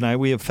game tonight.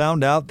 We have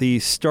found out the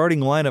starting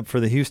lineup for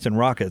the Houston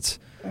Rockets.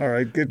 All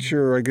right, get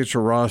your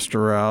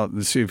roster out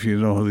and see if you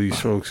know who these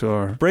folks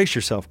are. Brace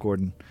yourself,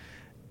 Gordon.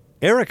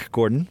 Eric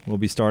Gordon will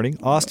be starting.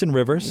 Austin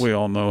Rivers. We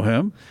all know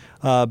him.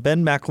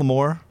 Ben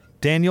McLemore,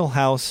 Daniel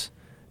House,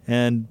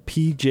 and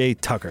P.J.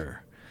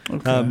 Tucker.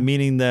 Okay.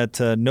 Meaning that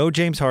no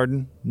James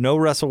Harden, no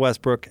Russell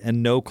Westbrook,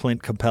 and no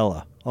Clint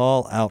Capella.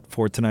 All out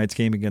for tonight's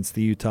game against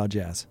the Utah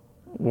Jazz.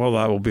 Well,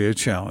 that will be a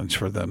challenge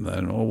for them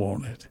then,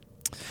 won't it?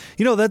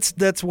 You know,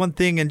 that's one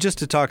thing, and just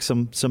to talk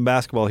some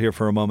basketball here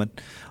for a moment,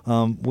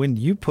 when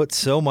you put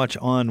so much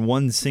on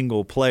one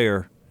single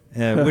player,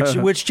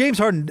 which James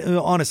Harden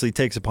honestly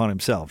takes upon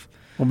himself.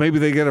 Well, maybe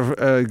they get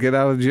a get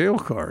out of jail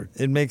card.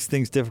 It makes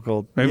things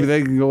difficult. Maybe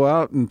they can go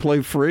out and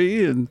play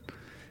free and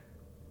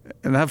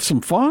have some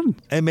fun.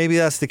 And maybe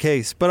that's the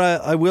case. But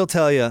I will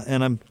tell you,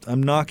 and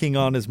I'm knocking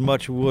on as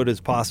much wood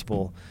as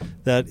possible,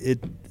 that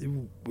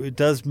it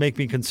does make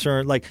me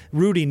concerned. Like,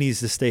 Rudy needs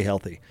to stay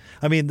healthy.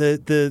 I mean,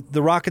 the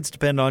Rockets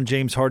depend on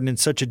James Harden in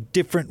such a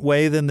different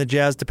way than the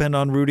Jazz depend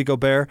on Rudy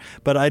Gobert,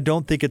 but I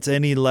don't think it's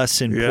any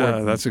less important.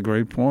 Yeah, that's a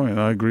great point.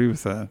 I agree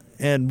with that.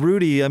 And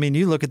Rudy, I mean,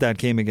 you look at that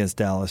game against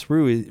Dallas.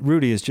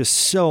 Rudy is just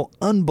so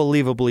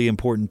unbelievably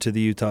important to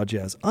the Utah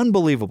Jazz.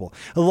 Unbelievable.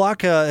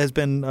 Alaka has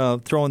been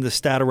throwing the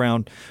stat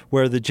around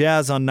where the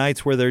Jazz on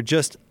nights where they're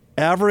just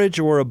average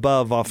or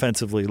above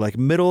offensively, like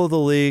middle of the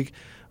league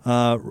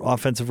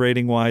offensive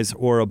rating-wise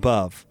or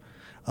above,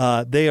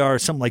 they are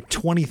something like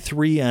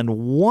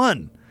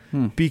 23-1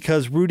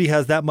 because Rudy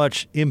has that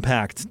much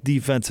impact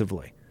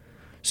defensively.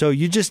 So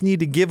you just need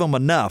to give him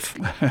enough,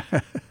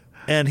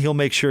 and he'll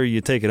make sure you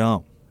take it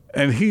home.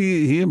 And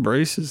he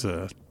embraces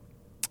that.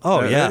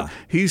 Oh, yeah.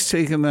 He's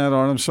taken that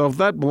on himself.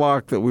 That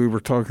block that we were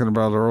talking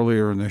about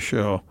earlier in the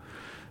show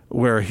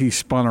where he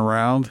spun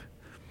around,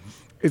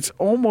 it's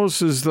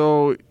almost as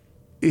though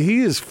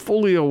he is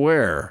fully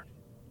aware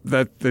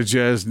that the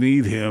Jazz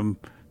need him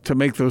to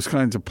make those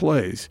kinds of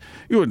plays.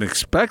 You wouldn't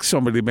expect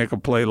somebody to make a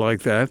play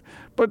like that,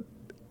 but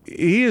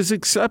he has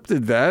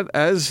accepted that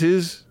as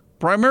his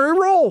primary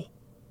role.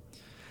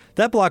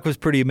 That block was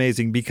pretty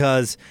amazing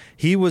because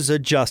he was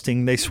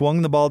adjusting. They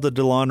swung the ball to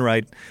DeLon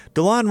Wright.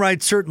 DeLon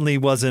Wright certainly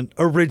wasn't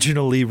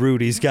originally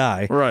Rudy's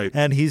guy. Right.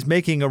 And he's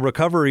making a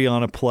recovery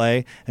on a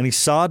play, and he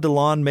saw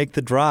DeLon make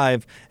the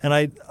drive. And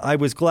I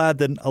was glad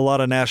that a lot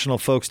of national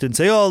folks didn't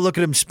say, oh, look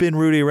at him spin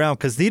Rudy around,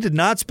 because he did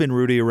not spin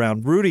Rudy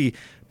around. Rudy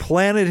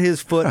planted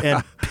his foot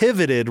and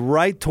pivoted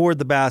right toward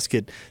the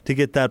basket to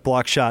get that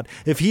block shot.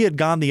 If he had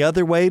gone the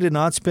other way to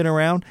not spin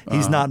around,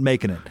 he's not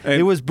making it.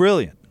 It was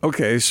brilliant.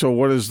 Okay, so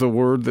what is the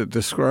word that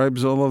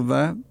describes all of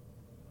that?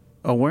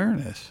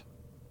 Awareness.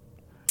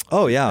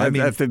 Oh, yeah.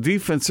 At the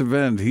defensive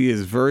end, he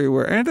is very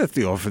aware, and at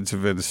the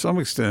offensive end to some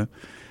extent,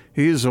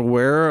 he is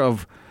aware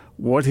of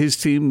what his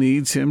team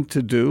needs him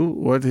to do,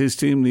 what his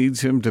team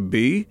needs him to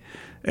be,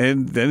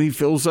 and then he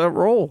fills that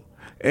role.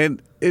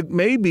 And it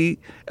may be,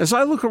 as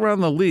I look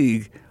around the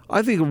league,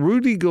 I think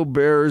Rudy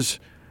Gobert's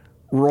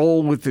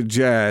role with the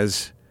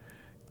Jazz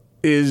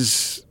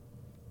is,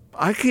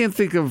 I can't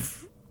think of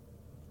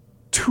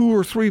 2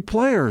 or 3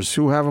 players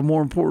who have a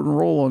more important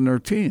role on their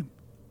team.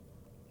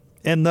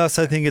 And thus,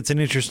 I think it's an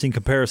interesting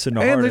comparison to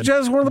Harden. Harden. And the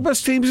Jazz are one of the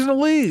best teams in the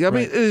league. I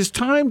mean, it is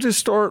time to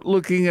start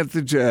looking at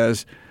the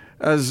Jazz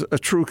as a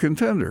true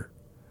contender.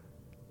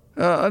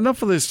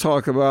 Enough of this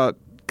talk about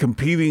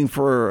competing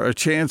for a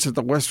chance at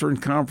the Western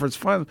Conference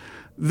Final.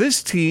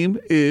 This team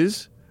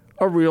is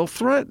a real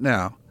threat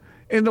now.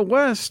 In the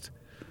West,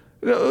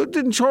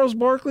 didn't Charles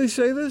Barkley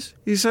say this?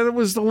 He said it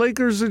was the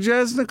Lakers, the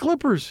Jazz, and the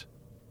Clippers.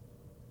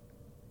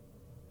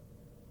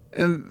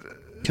 And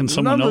can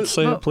someone else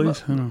say it,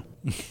 please?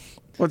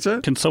 What's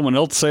that? Can someone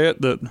else say it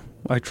that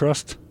I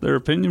trust their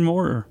opinion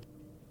more? Or?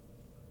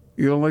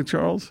 You don't like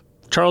Charles?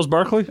 Charles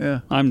Barkley? Yeah.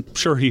 I'm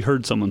sure he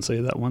heard someone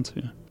say that once.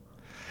 Yeah.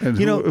 And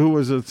who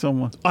was it?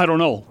 Someone? I don't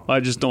know. I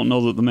just don't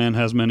know that the man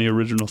has many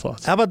original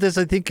thoughts. How about this?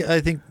 I think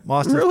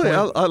Austin. Really,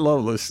 I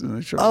love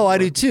listening to Charlie. Oh, I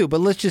do too.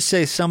 But let's just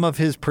say some of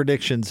his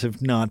predictions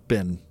have not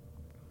been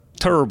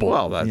terrible.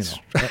 Well, that's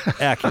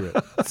accurate.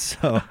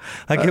 So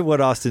I get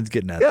what Austin's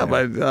getting at. Yeah,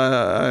 there. but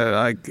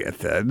I get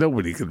that.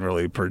 Nobody can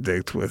really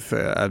predict with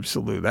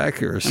absolute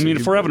accuracy. I mean,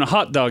 if we're having a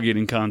hot dog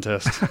eating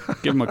contest,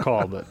 give him a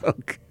call. But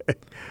okay.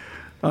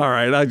 All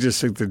right. I just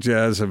think the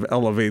Jazz have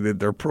elevated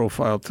their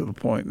profile to the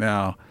point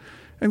now.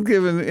 And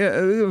given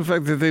the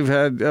fact that they've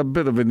had a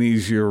bit of an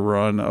easier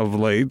run of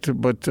late,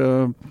 but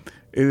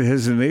it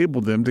has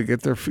enabled them to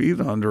get their feet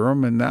under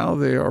them, and now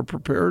they are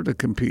prepared to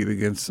compete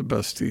against the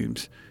best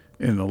teams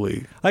in the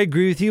league. I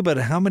agree with you, but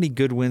how many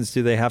good wins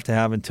do they have to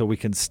have until we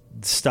can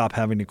stop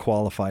having to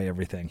qualify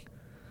everything?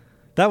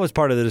 That was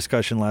part of the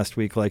discussion last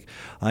week. Like,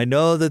 I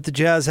know that the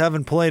Jazz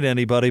haven't played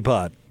anybody,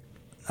 but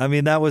I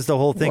mean, that was the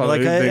whole thing.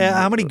 Well,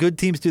 how many good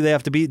teams do they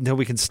have to beat until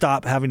we can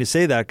stop having to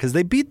say that? Because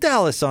they beat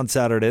Dallas on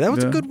Saturday. That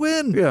was a good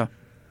win. Yeah.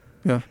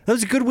 That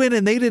was a good win,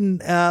 and they didn't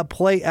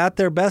play at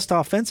their best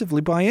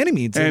offensively by any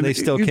means, and they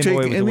still came away with the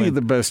win. You take any of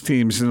the best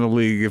teams in the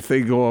league, if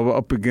they go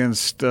up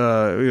against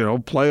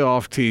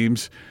playoff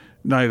teams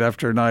night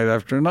after night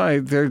after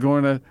night, they're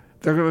going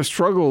to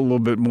struggle a little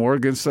bit more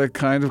against that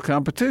kind of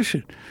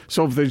competition.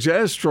 So if the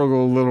Jazz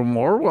struggle a little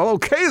more, well,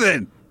 okay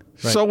then.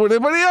 Right. So would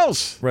anybody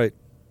else. Right.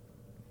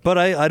 But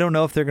I don't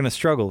know if they're going to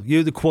struggle.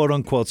 You, the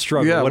quote-unquote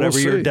struggle, whatever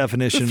your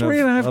definition of that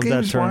term. 3.5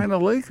 games behind the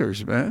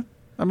Lakers, man.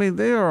 I mean,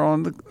 they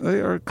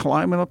are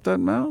climbing up that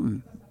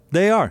mountain.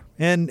 They are,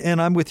 and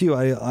I'm with you.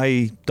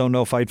 I don't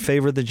know if I'd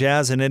favor the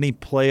Jazz in any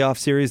playoff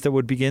series that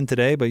would begin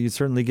today, but you'd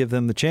certainly give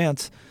them the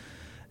chance.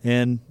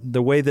 And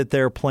the way that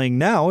they're playing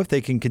now, if they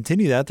can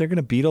continue that, they're going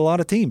to beat a lot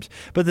of teams.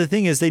 But the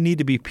thing is, they need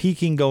to be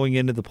peaking going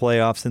into the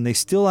playoffs, and they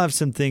still have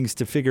some things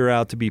to figure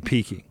out to be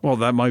peaking. Well,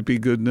 that might be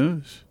good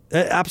news.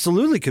 It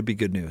absolutely could be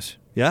good news.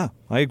 Yeah,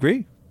 I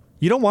agree.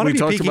 You don't want to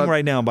be peaking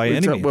right now by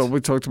any means. Well,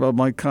 we talked about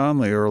Mike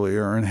Conley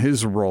earlier and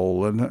his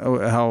role and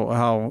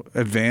how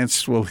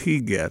advanced will he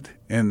get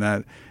in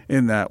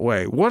that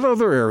way. What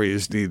other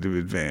areas need to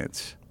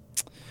advance?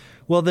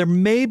 Well, there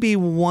may be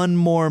one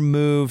more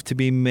move to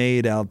be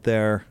made out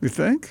there. You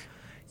think?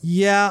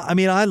 Yeah. I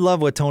mean, I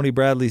love what Tony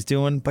Bradley's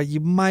doing, but you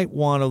might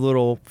want a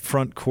little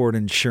front court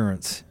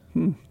insurance.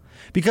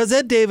 Because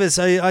Ed Davis,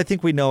 I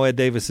think we know Ed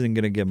Davis isn't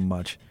going to give him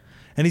much.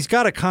 And he's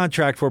got a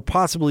contract where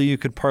possibly you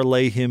could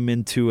parlay him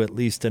into at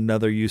least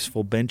another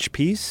useful bench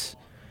piece.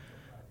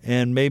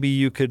 And maybe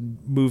you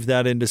could move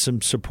that into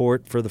some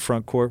support for the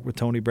front court with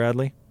Tony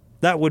Bradley.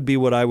 That would be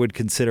what I would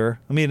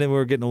consider. I mean,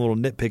 we're getting a little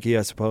nitpicky,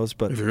 I suppose.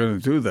 But if you're going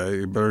to do that,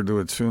 you better do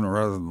it sooner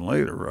rather than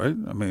later, right?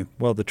 I mean,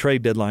 well, the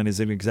trade deadline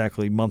isn't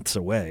exactly months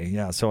away.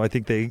 Yeah, so I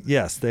think they've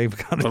got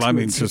to. But I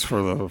mean, just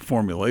for the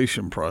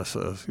formulation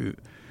process,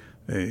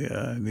 they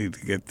need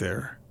to get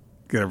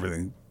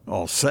everything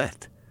all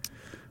set.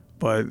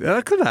 But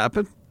that could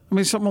happen. I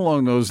mean, something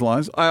along those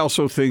lines. I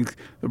also think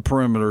the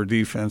perimeter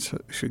defense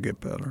should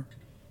get better.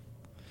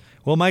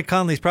 Well, Mike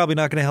Conley's probably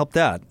not going to help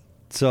that.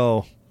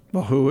 So,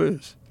 well, who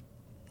is?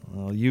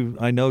 Well,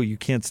 I know you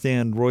can't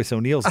stand Royce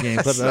O'Neal's game,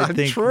 but I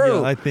think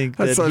true. I think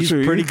that he's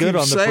pretty good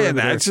on the perimeter.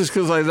 That's just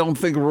because I don't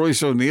think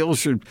Royce O'Neal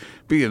should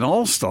be an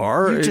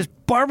all-star. You just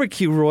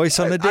barbecue Royce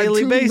on a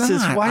daily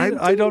basis. Why?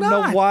 I don't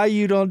know why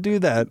you don't do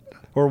that,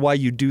 or why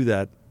you do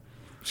that.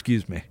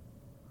 Excuse me.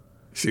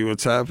 See,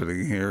 what's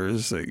happening here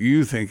is that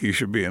you think he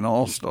should be an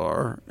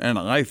all-star, and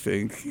I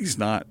think he's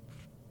not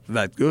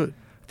that good.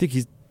 I think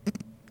he's.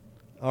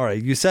 All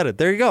right, you said it.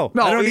 There you go.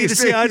 No, I don't need to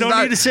say anything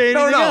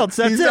else.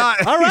 That's it.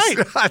 All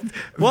right.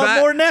 What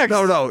more next?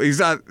 No, he's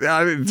not.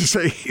 I didn't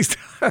say he's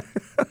not.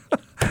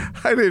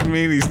 I didn't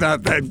mean he's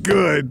not that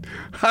good.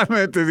 I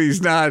meant that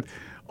he's not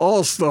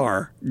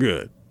all-star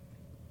good.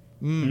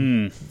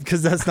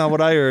 Because that's not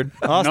what I heard.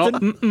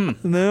 Austin?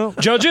 No.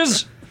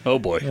 Judges? Oh,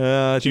 boy.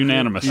 It's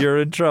unanimous. You're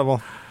in trouble.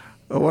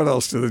 What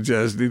else do the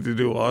Jazz need to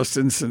do,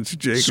 Austin, since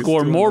Jake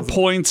score more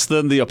points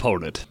than the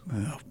opponent?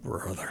 Oh,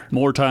 brother.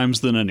 More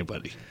times than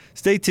anybody.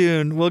 Stay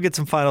tuned. We'll get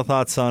some final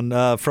thoughts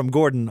on from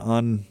Gordon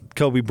on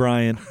Kobe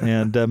Bryant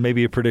and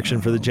maybe a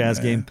prediction for the Jazz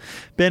game.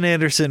 Ben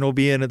Anderson will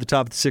be in at the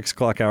top of the 6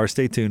 o'clock hour.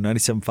 Stay tuned.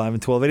 97.5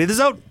 and 1280 The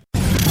Zone.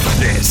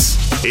 This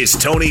is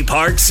Tony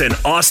Parks and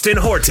Austin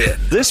Horton.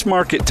 This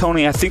market,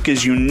 Tony, I think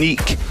is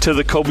unique to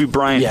the Kobe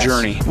Bryant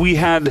journey. We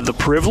had the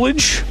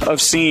privilege of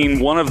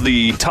seeing one of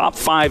the top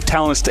 5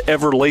 talents to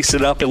ever lace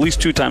it up at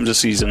least 2 times a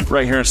season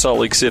right here in Salt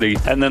Lake City.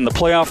 And then the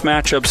playoff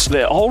matchups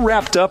that all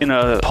wrapped up in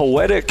a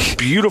poetic,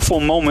 beautiful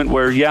moment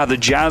where, the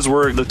Jazz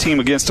were the team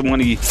against him when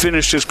he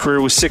finished his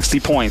career with 60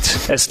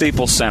 points at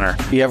Staples Center.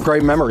 You have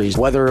great memories,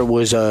 whether it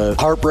was a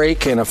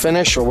heartbreak and a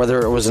finish or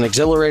whether it was an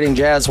exhilarating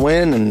Jazz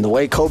win and the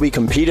way Kobe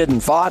competed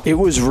and fought. It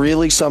was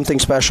really something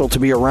special to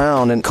be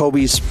around, and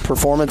Kobe's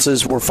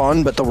performances were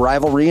fun, but the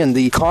rivalry and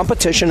the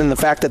competition and the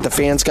fact that the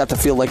fans got to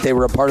feel like they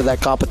were a part of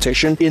that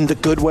competition in the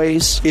good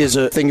ways is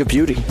a thing of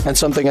beauty and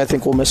something I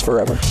think we'll miss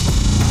forever.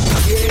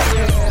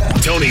 Yeah.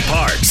 Tony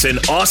Parks and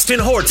Austin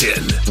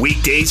Horton.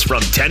 Weekdays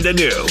from 10 to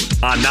noon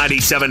on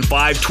 97.5,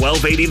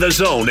 1280 The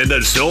Zone and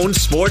The Zone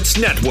Sports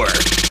Network.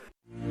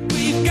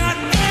 We've got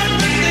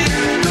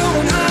everything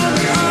going on.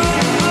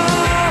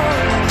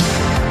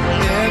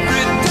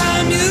 Every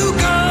time you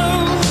go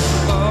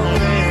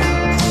away,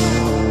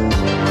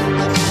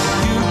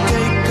 you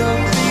take a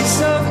piece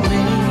of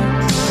me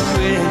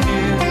with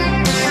you.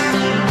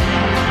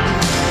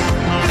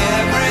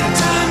 Every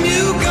time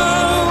you go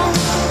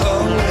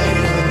away,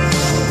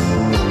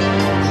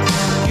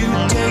 you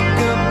take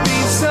a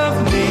piece of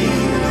me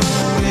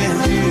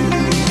with you.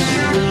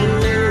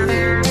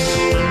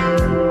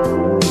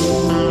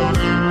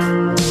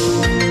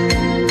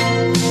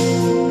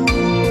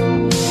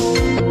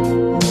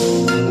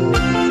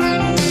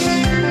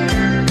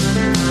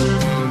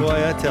 Boy,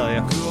 I tell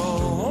you.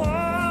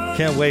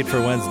 Can't wait for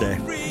Wednesday.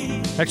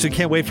 Actually,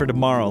 can't wait for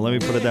tomorrow. Let me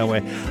put it that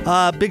way.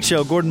 Big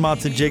Show, Gordon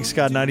Monson, Jake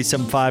Scott,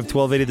 97.5,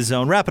 1280 The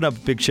Zone. Wrapping up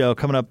Big Show.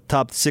 Coming up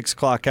top 6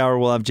 o'clock hour,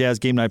 we'll have Jazz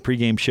Game Night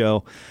pregame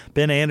show.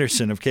 Ben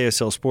Anderson of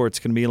KSL Sports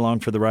going to be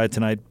along for the ride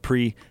tonight,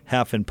 pre,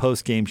 half, and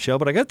post-game show.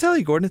 But I got to tell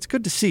you, Gordon, it's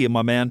good to see you,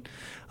 my man.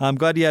 I'm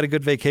glad you had a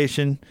good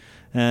vacation,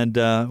 and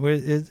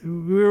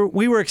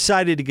we were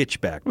excited to get you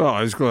back. Well,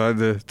 I was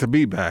glad to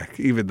be back,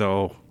 even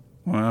though,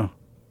 well,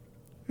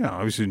 yeah,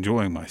 I was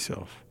enjoying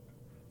myself.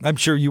 I'm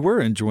sure you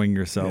were enjoying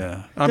yourself.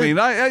 Yeah. I mean,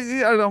 I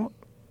don't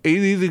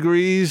 80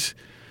 degrees,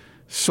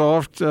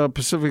 soft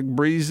Pacific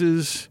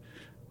breezes,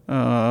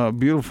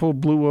 beautiful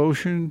blue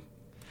ocean.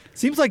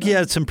 Seems like you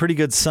had some pretty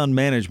good sun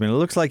management. It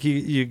looks like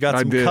you got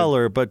some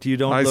color, but you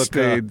don't look...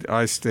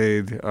 I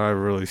stayed. I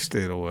really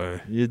stayed away.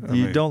 You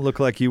don't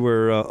look like you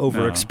were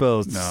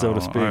overexposed, so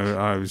to speak.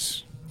 I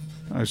was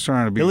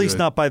trying to be at least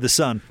good. not by the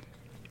sun.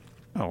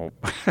 Oh.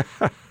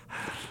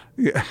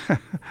 Yeah.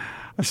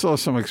 I saw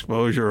some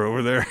exposure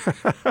over there.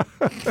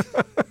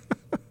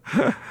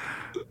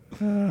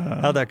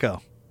 How'd that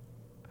go?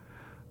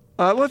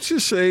 Let's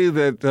just say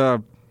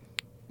that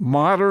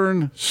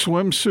modern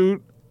swimsuit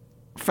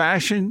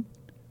fashion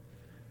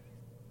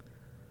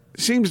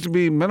seems to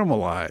be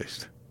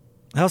minimalized.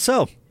 How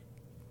so?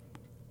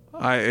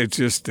 It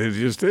just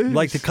is.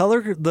 Like the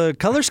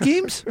color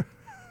schemes?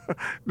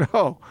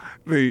 No,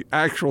 the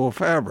actual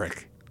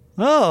fabric.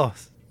 Oh,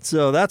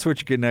 so that's what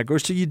you're getting at.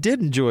 So you did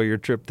enjoy your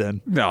trip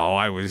then? No,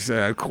 I was.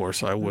 Of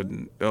course, I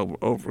wouldn't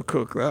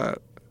overcook that.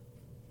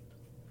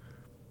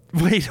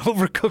 Wait,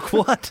 overcook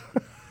what?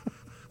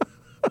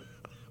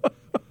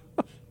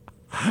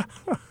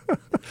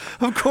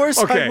 Of course,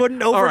 okay. I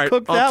wouldn't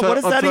overcook that. What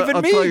does that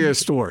even mean? I'll tell you a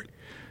story.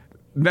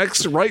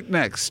 Right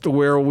next to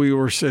where we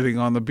were sitting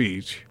on the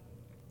beach,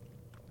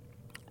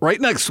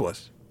 right next to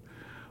us,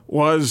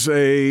 was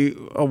a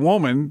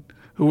woman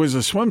who was a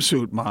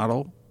swimsuit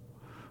model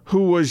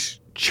who was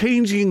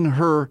changing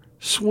her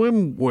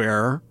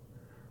swimwear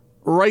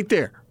right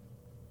there.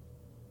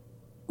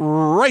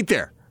 Right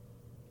there.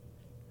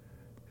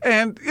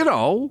 And,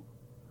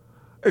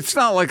 it's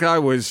not like I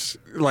was,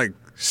 like,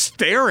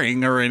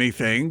 staring or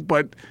anything,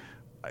 but...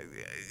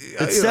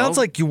 It sounds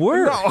like you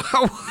were. No.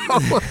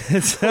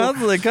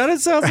 It kind of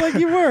sounds like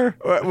you were.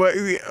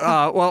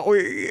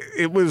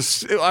 It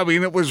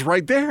was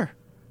right there.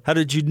 How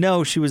did you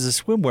know she was a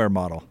swimwear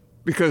model?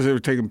 Because they were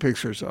taking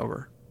pictures of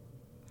her.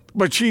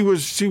 But she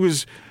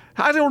was,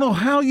 I don't know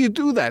how you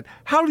do that.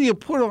 How do you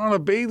put on a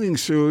bathing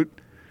suit,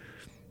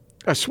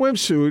 a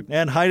swimsuit?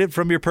 And hide it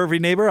from your pervy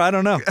neighbor? I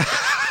don't know.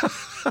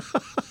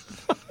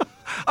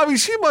 I mean,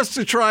 she must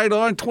have tried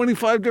on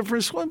 25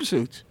 different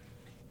swimsuits.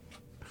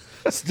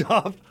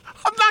 Stop.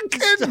 I'm not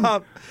kidding.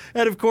 Stop.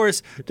 And of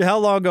course, how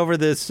long over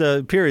this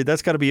period?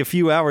 That's got to be a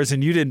few hours,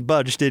 and you didn't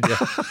budge, did you?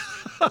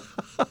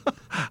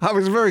 I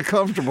was very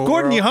comfortable.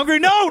 Gordon, you hungry?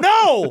 No,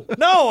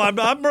 I'm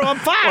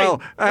fine.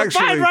 Well,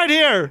 actually, I'm fine right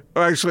here.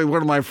 Actually,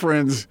 one of my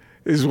friends,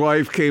 his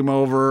wife came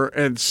over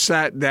and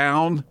sat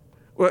down.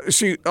 Well,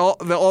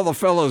 all the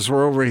fellows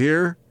were over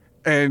here,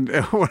 and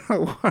one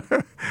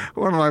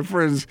of my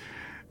friends,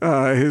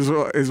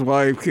 his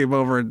wife came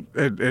over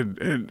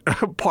and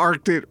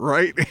parked it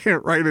right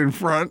in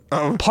front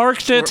of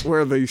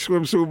where the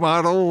swimsuit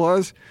model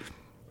was.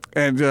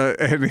 And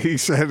he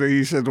said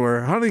to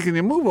her, "Honey, can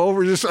you move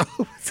over just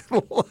over to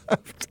the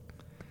left?"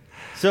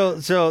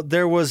 So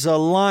there was a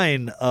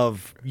line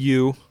of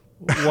you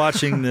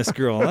watching this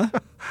girl, huh?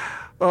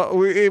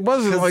 It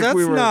wasn't like that's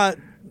we were. Not,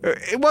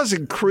 it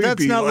wasn't creepy.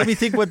 That's not. Let me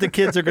think what the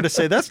kids are going to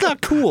say. That's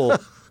not cool.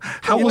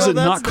 How was it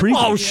not creepy?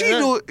 Oh, she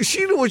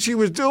knew what she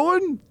was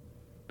doing.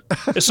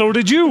 So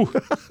did you.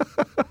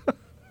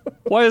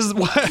 Why?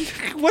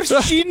 What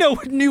does she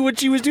knew what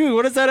she was doing?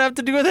 What does that have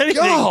to do with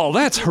anything? Oh,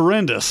 that's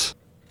horrendous.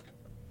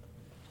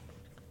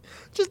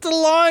 Just a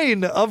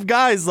line of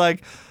guys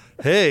like,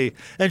 hey,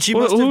 and she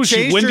must have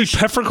changed Wendy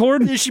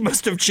Peppercorn? She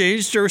must have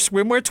changed her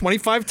swimwear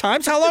 25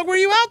 times. How long were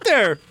you out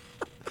there?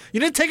 You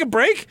didn't take a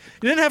break?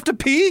 You didn't have to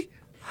pee?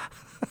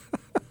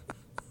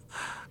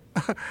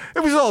 It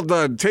was all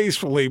done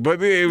tastefully,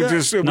 but it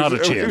was a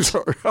chance.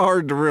 It was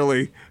hard to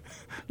really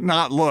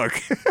not look.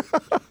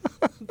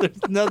 There's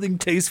nothing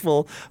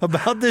tasteful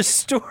about this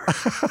story.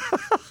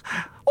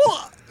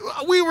 Well,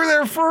 We were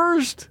there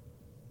first.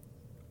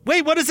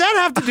 Wait, what does that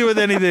have to do with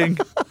anything?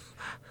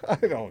 I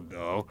don't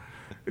know.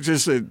 It's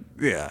just that,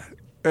 yeah.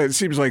 It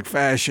seems like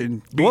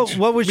fashion. What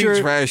was beach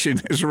your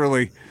fashion is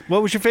really.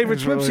 What was your favorite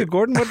swimsuit,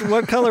 Gordon?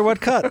 What color? What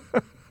cut?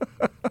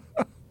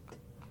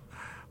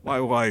 My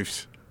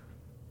wife's.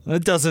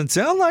 It doesn't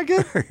sound like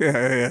it.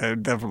 Yeah,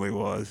 it definitely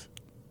was.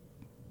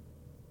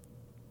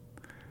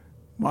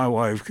 My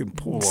wife can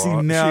pull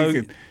off. Now,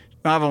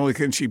 not only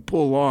can she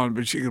pull on,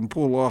 but she can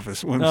pull off a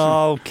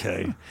swimsuit.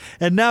 Okay.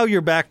 And now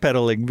you're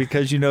backpedaling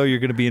because you know you're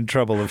going to be in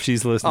trouble if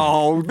she's listening.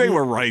 Oh, they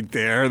were right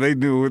there. They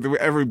knew.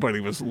 Everybody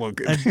was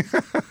looking.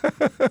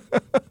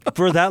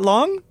 For that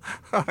long?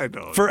 I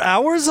don't. For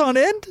hours on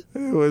end?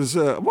 It was,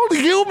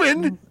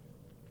 human.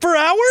 For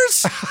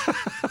hours?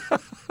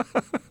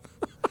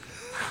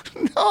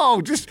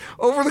 No, just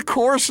over the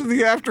course of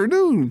the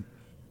afternoon.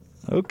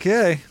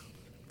 Okay.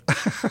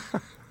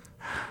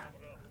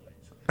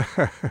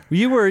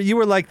 You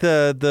were like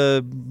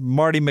the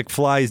Marty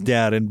McFly's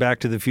dad in Back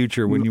to the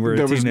Future when you were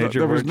a teenager.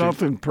 There was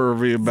nothing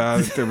pervy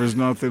about it. There was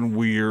nothing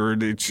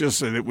weird. It's just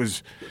that it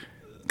was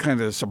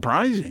kind of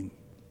surprising.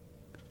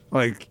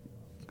 Like,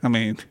 I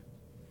mean,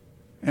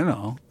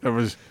 there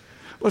was.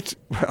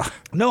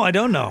 No, I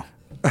don't know.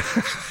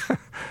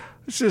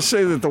 Let's just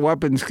say that the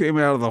weapons came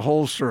out of the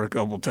holster a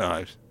couple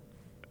times.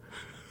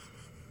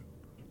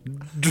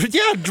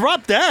 Yeah,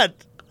 drop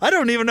that. I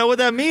don't even know what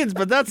that means,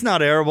 but that's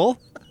not arable.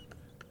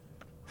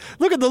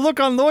 Look at the look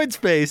on Lloyd's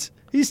face.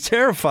 He's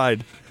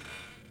terrified.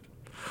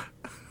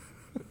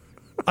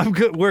 I'm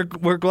good. We're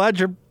glad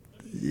you're.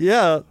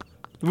 Yeah,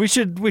 we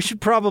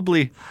should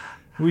probably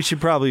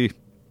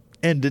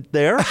end it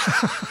there.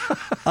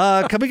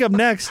 Coming up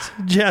next,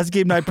 Jazz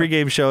Game Night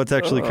pregame show. It's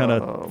actually kind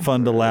of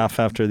fun to laugh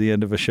after the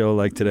end of a show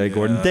like today,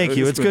 Gordon. Thank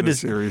you. It's good to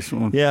serious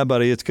one. Yeah,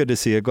 buddy. It's good to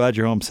see you. Glad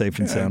you're home safe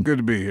and sound. Good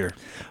to be here.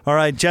 All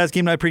right, Jazz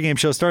Game Night pregame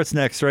show starts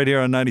next right here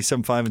on 97.5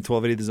 and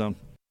 1280 The Zone.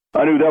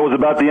 I knew that was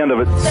about the end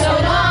of it.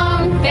 So long.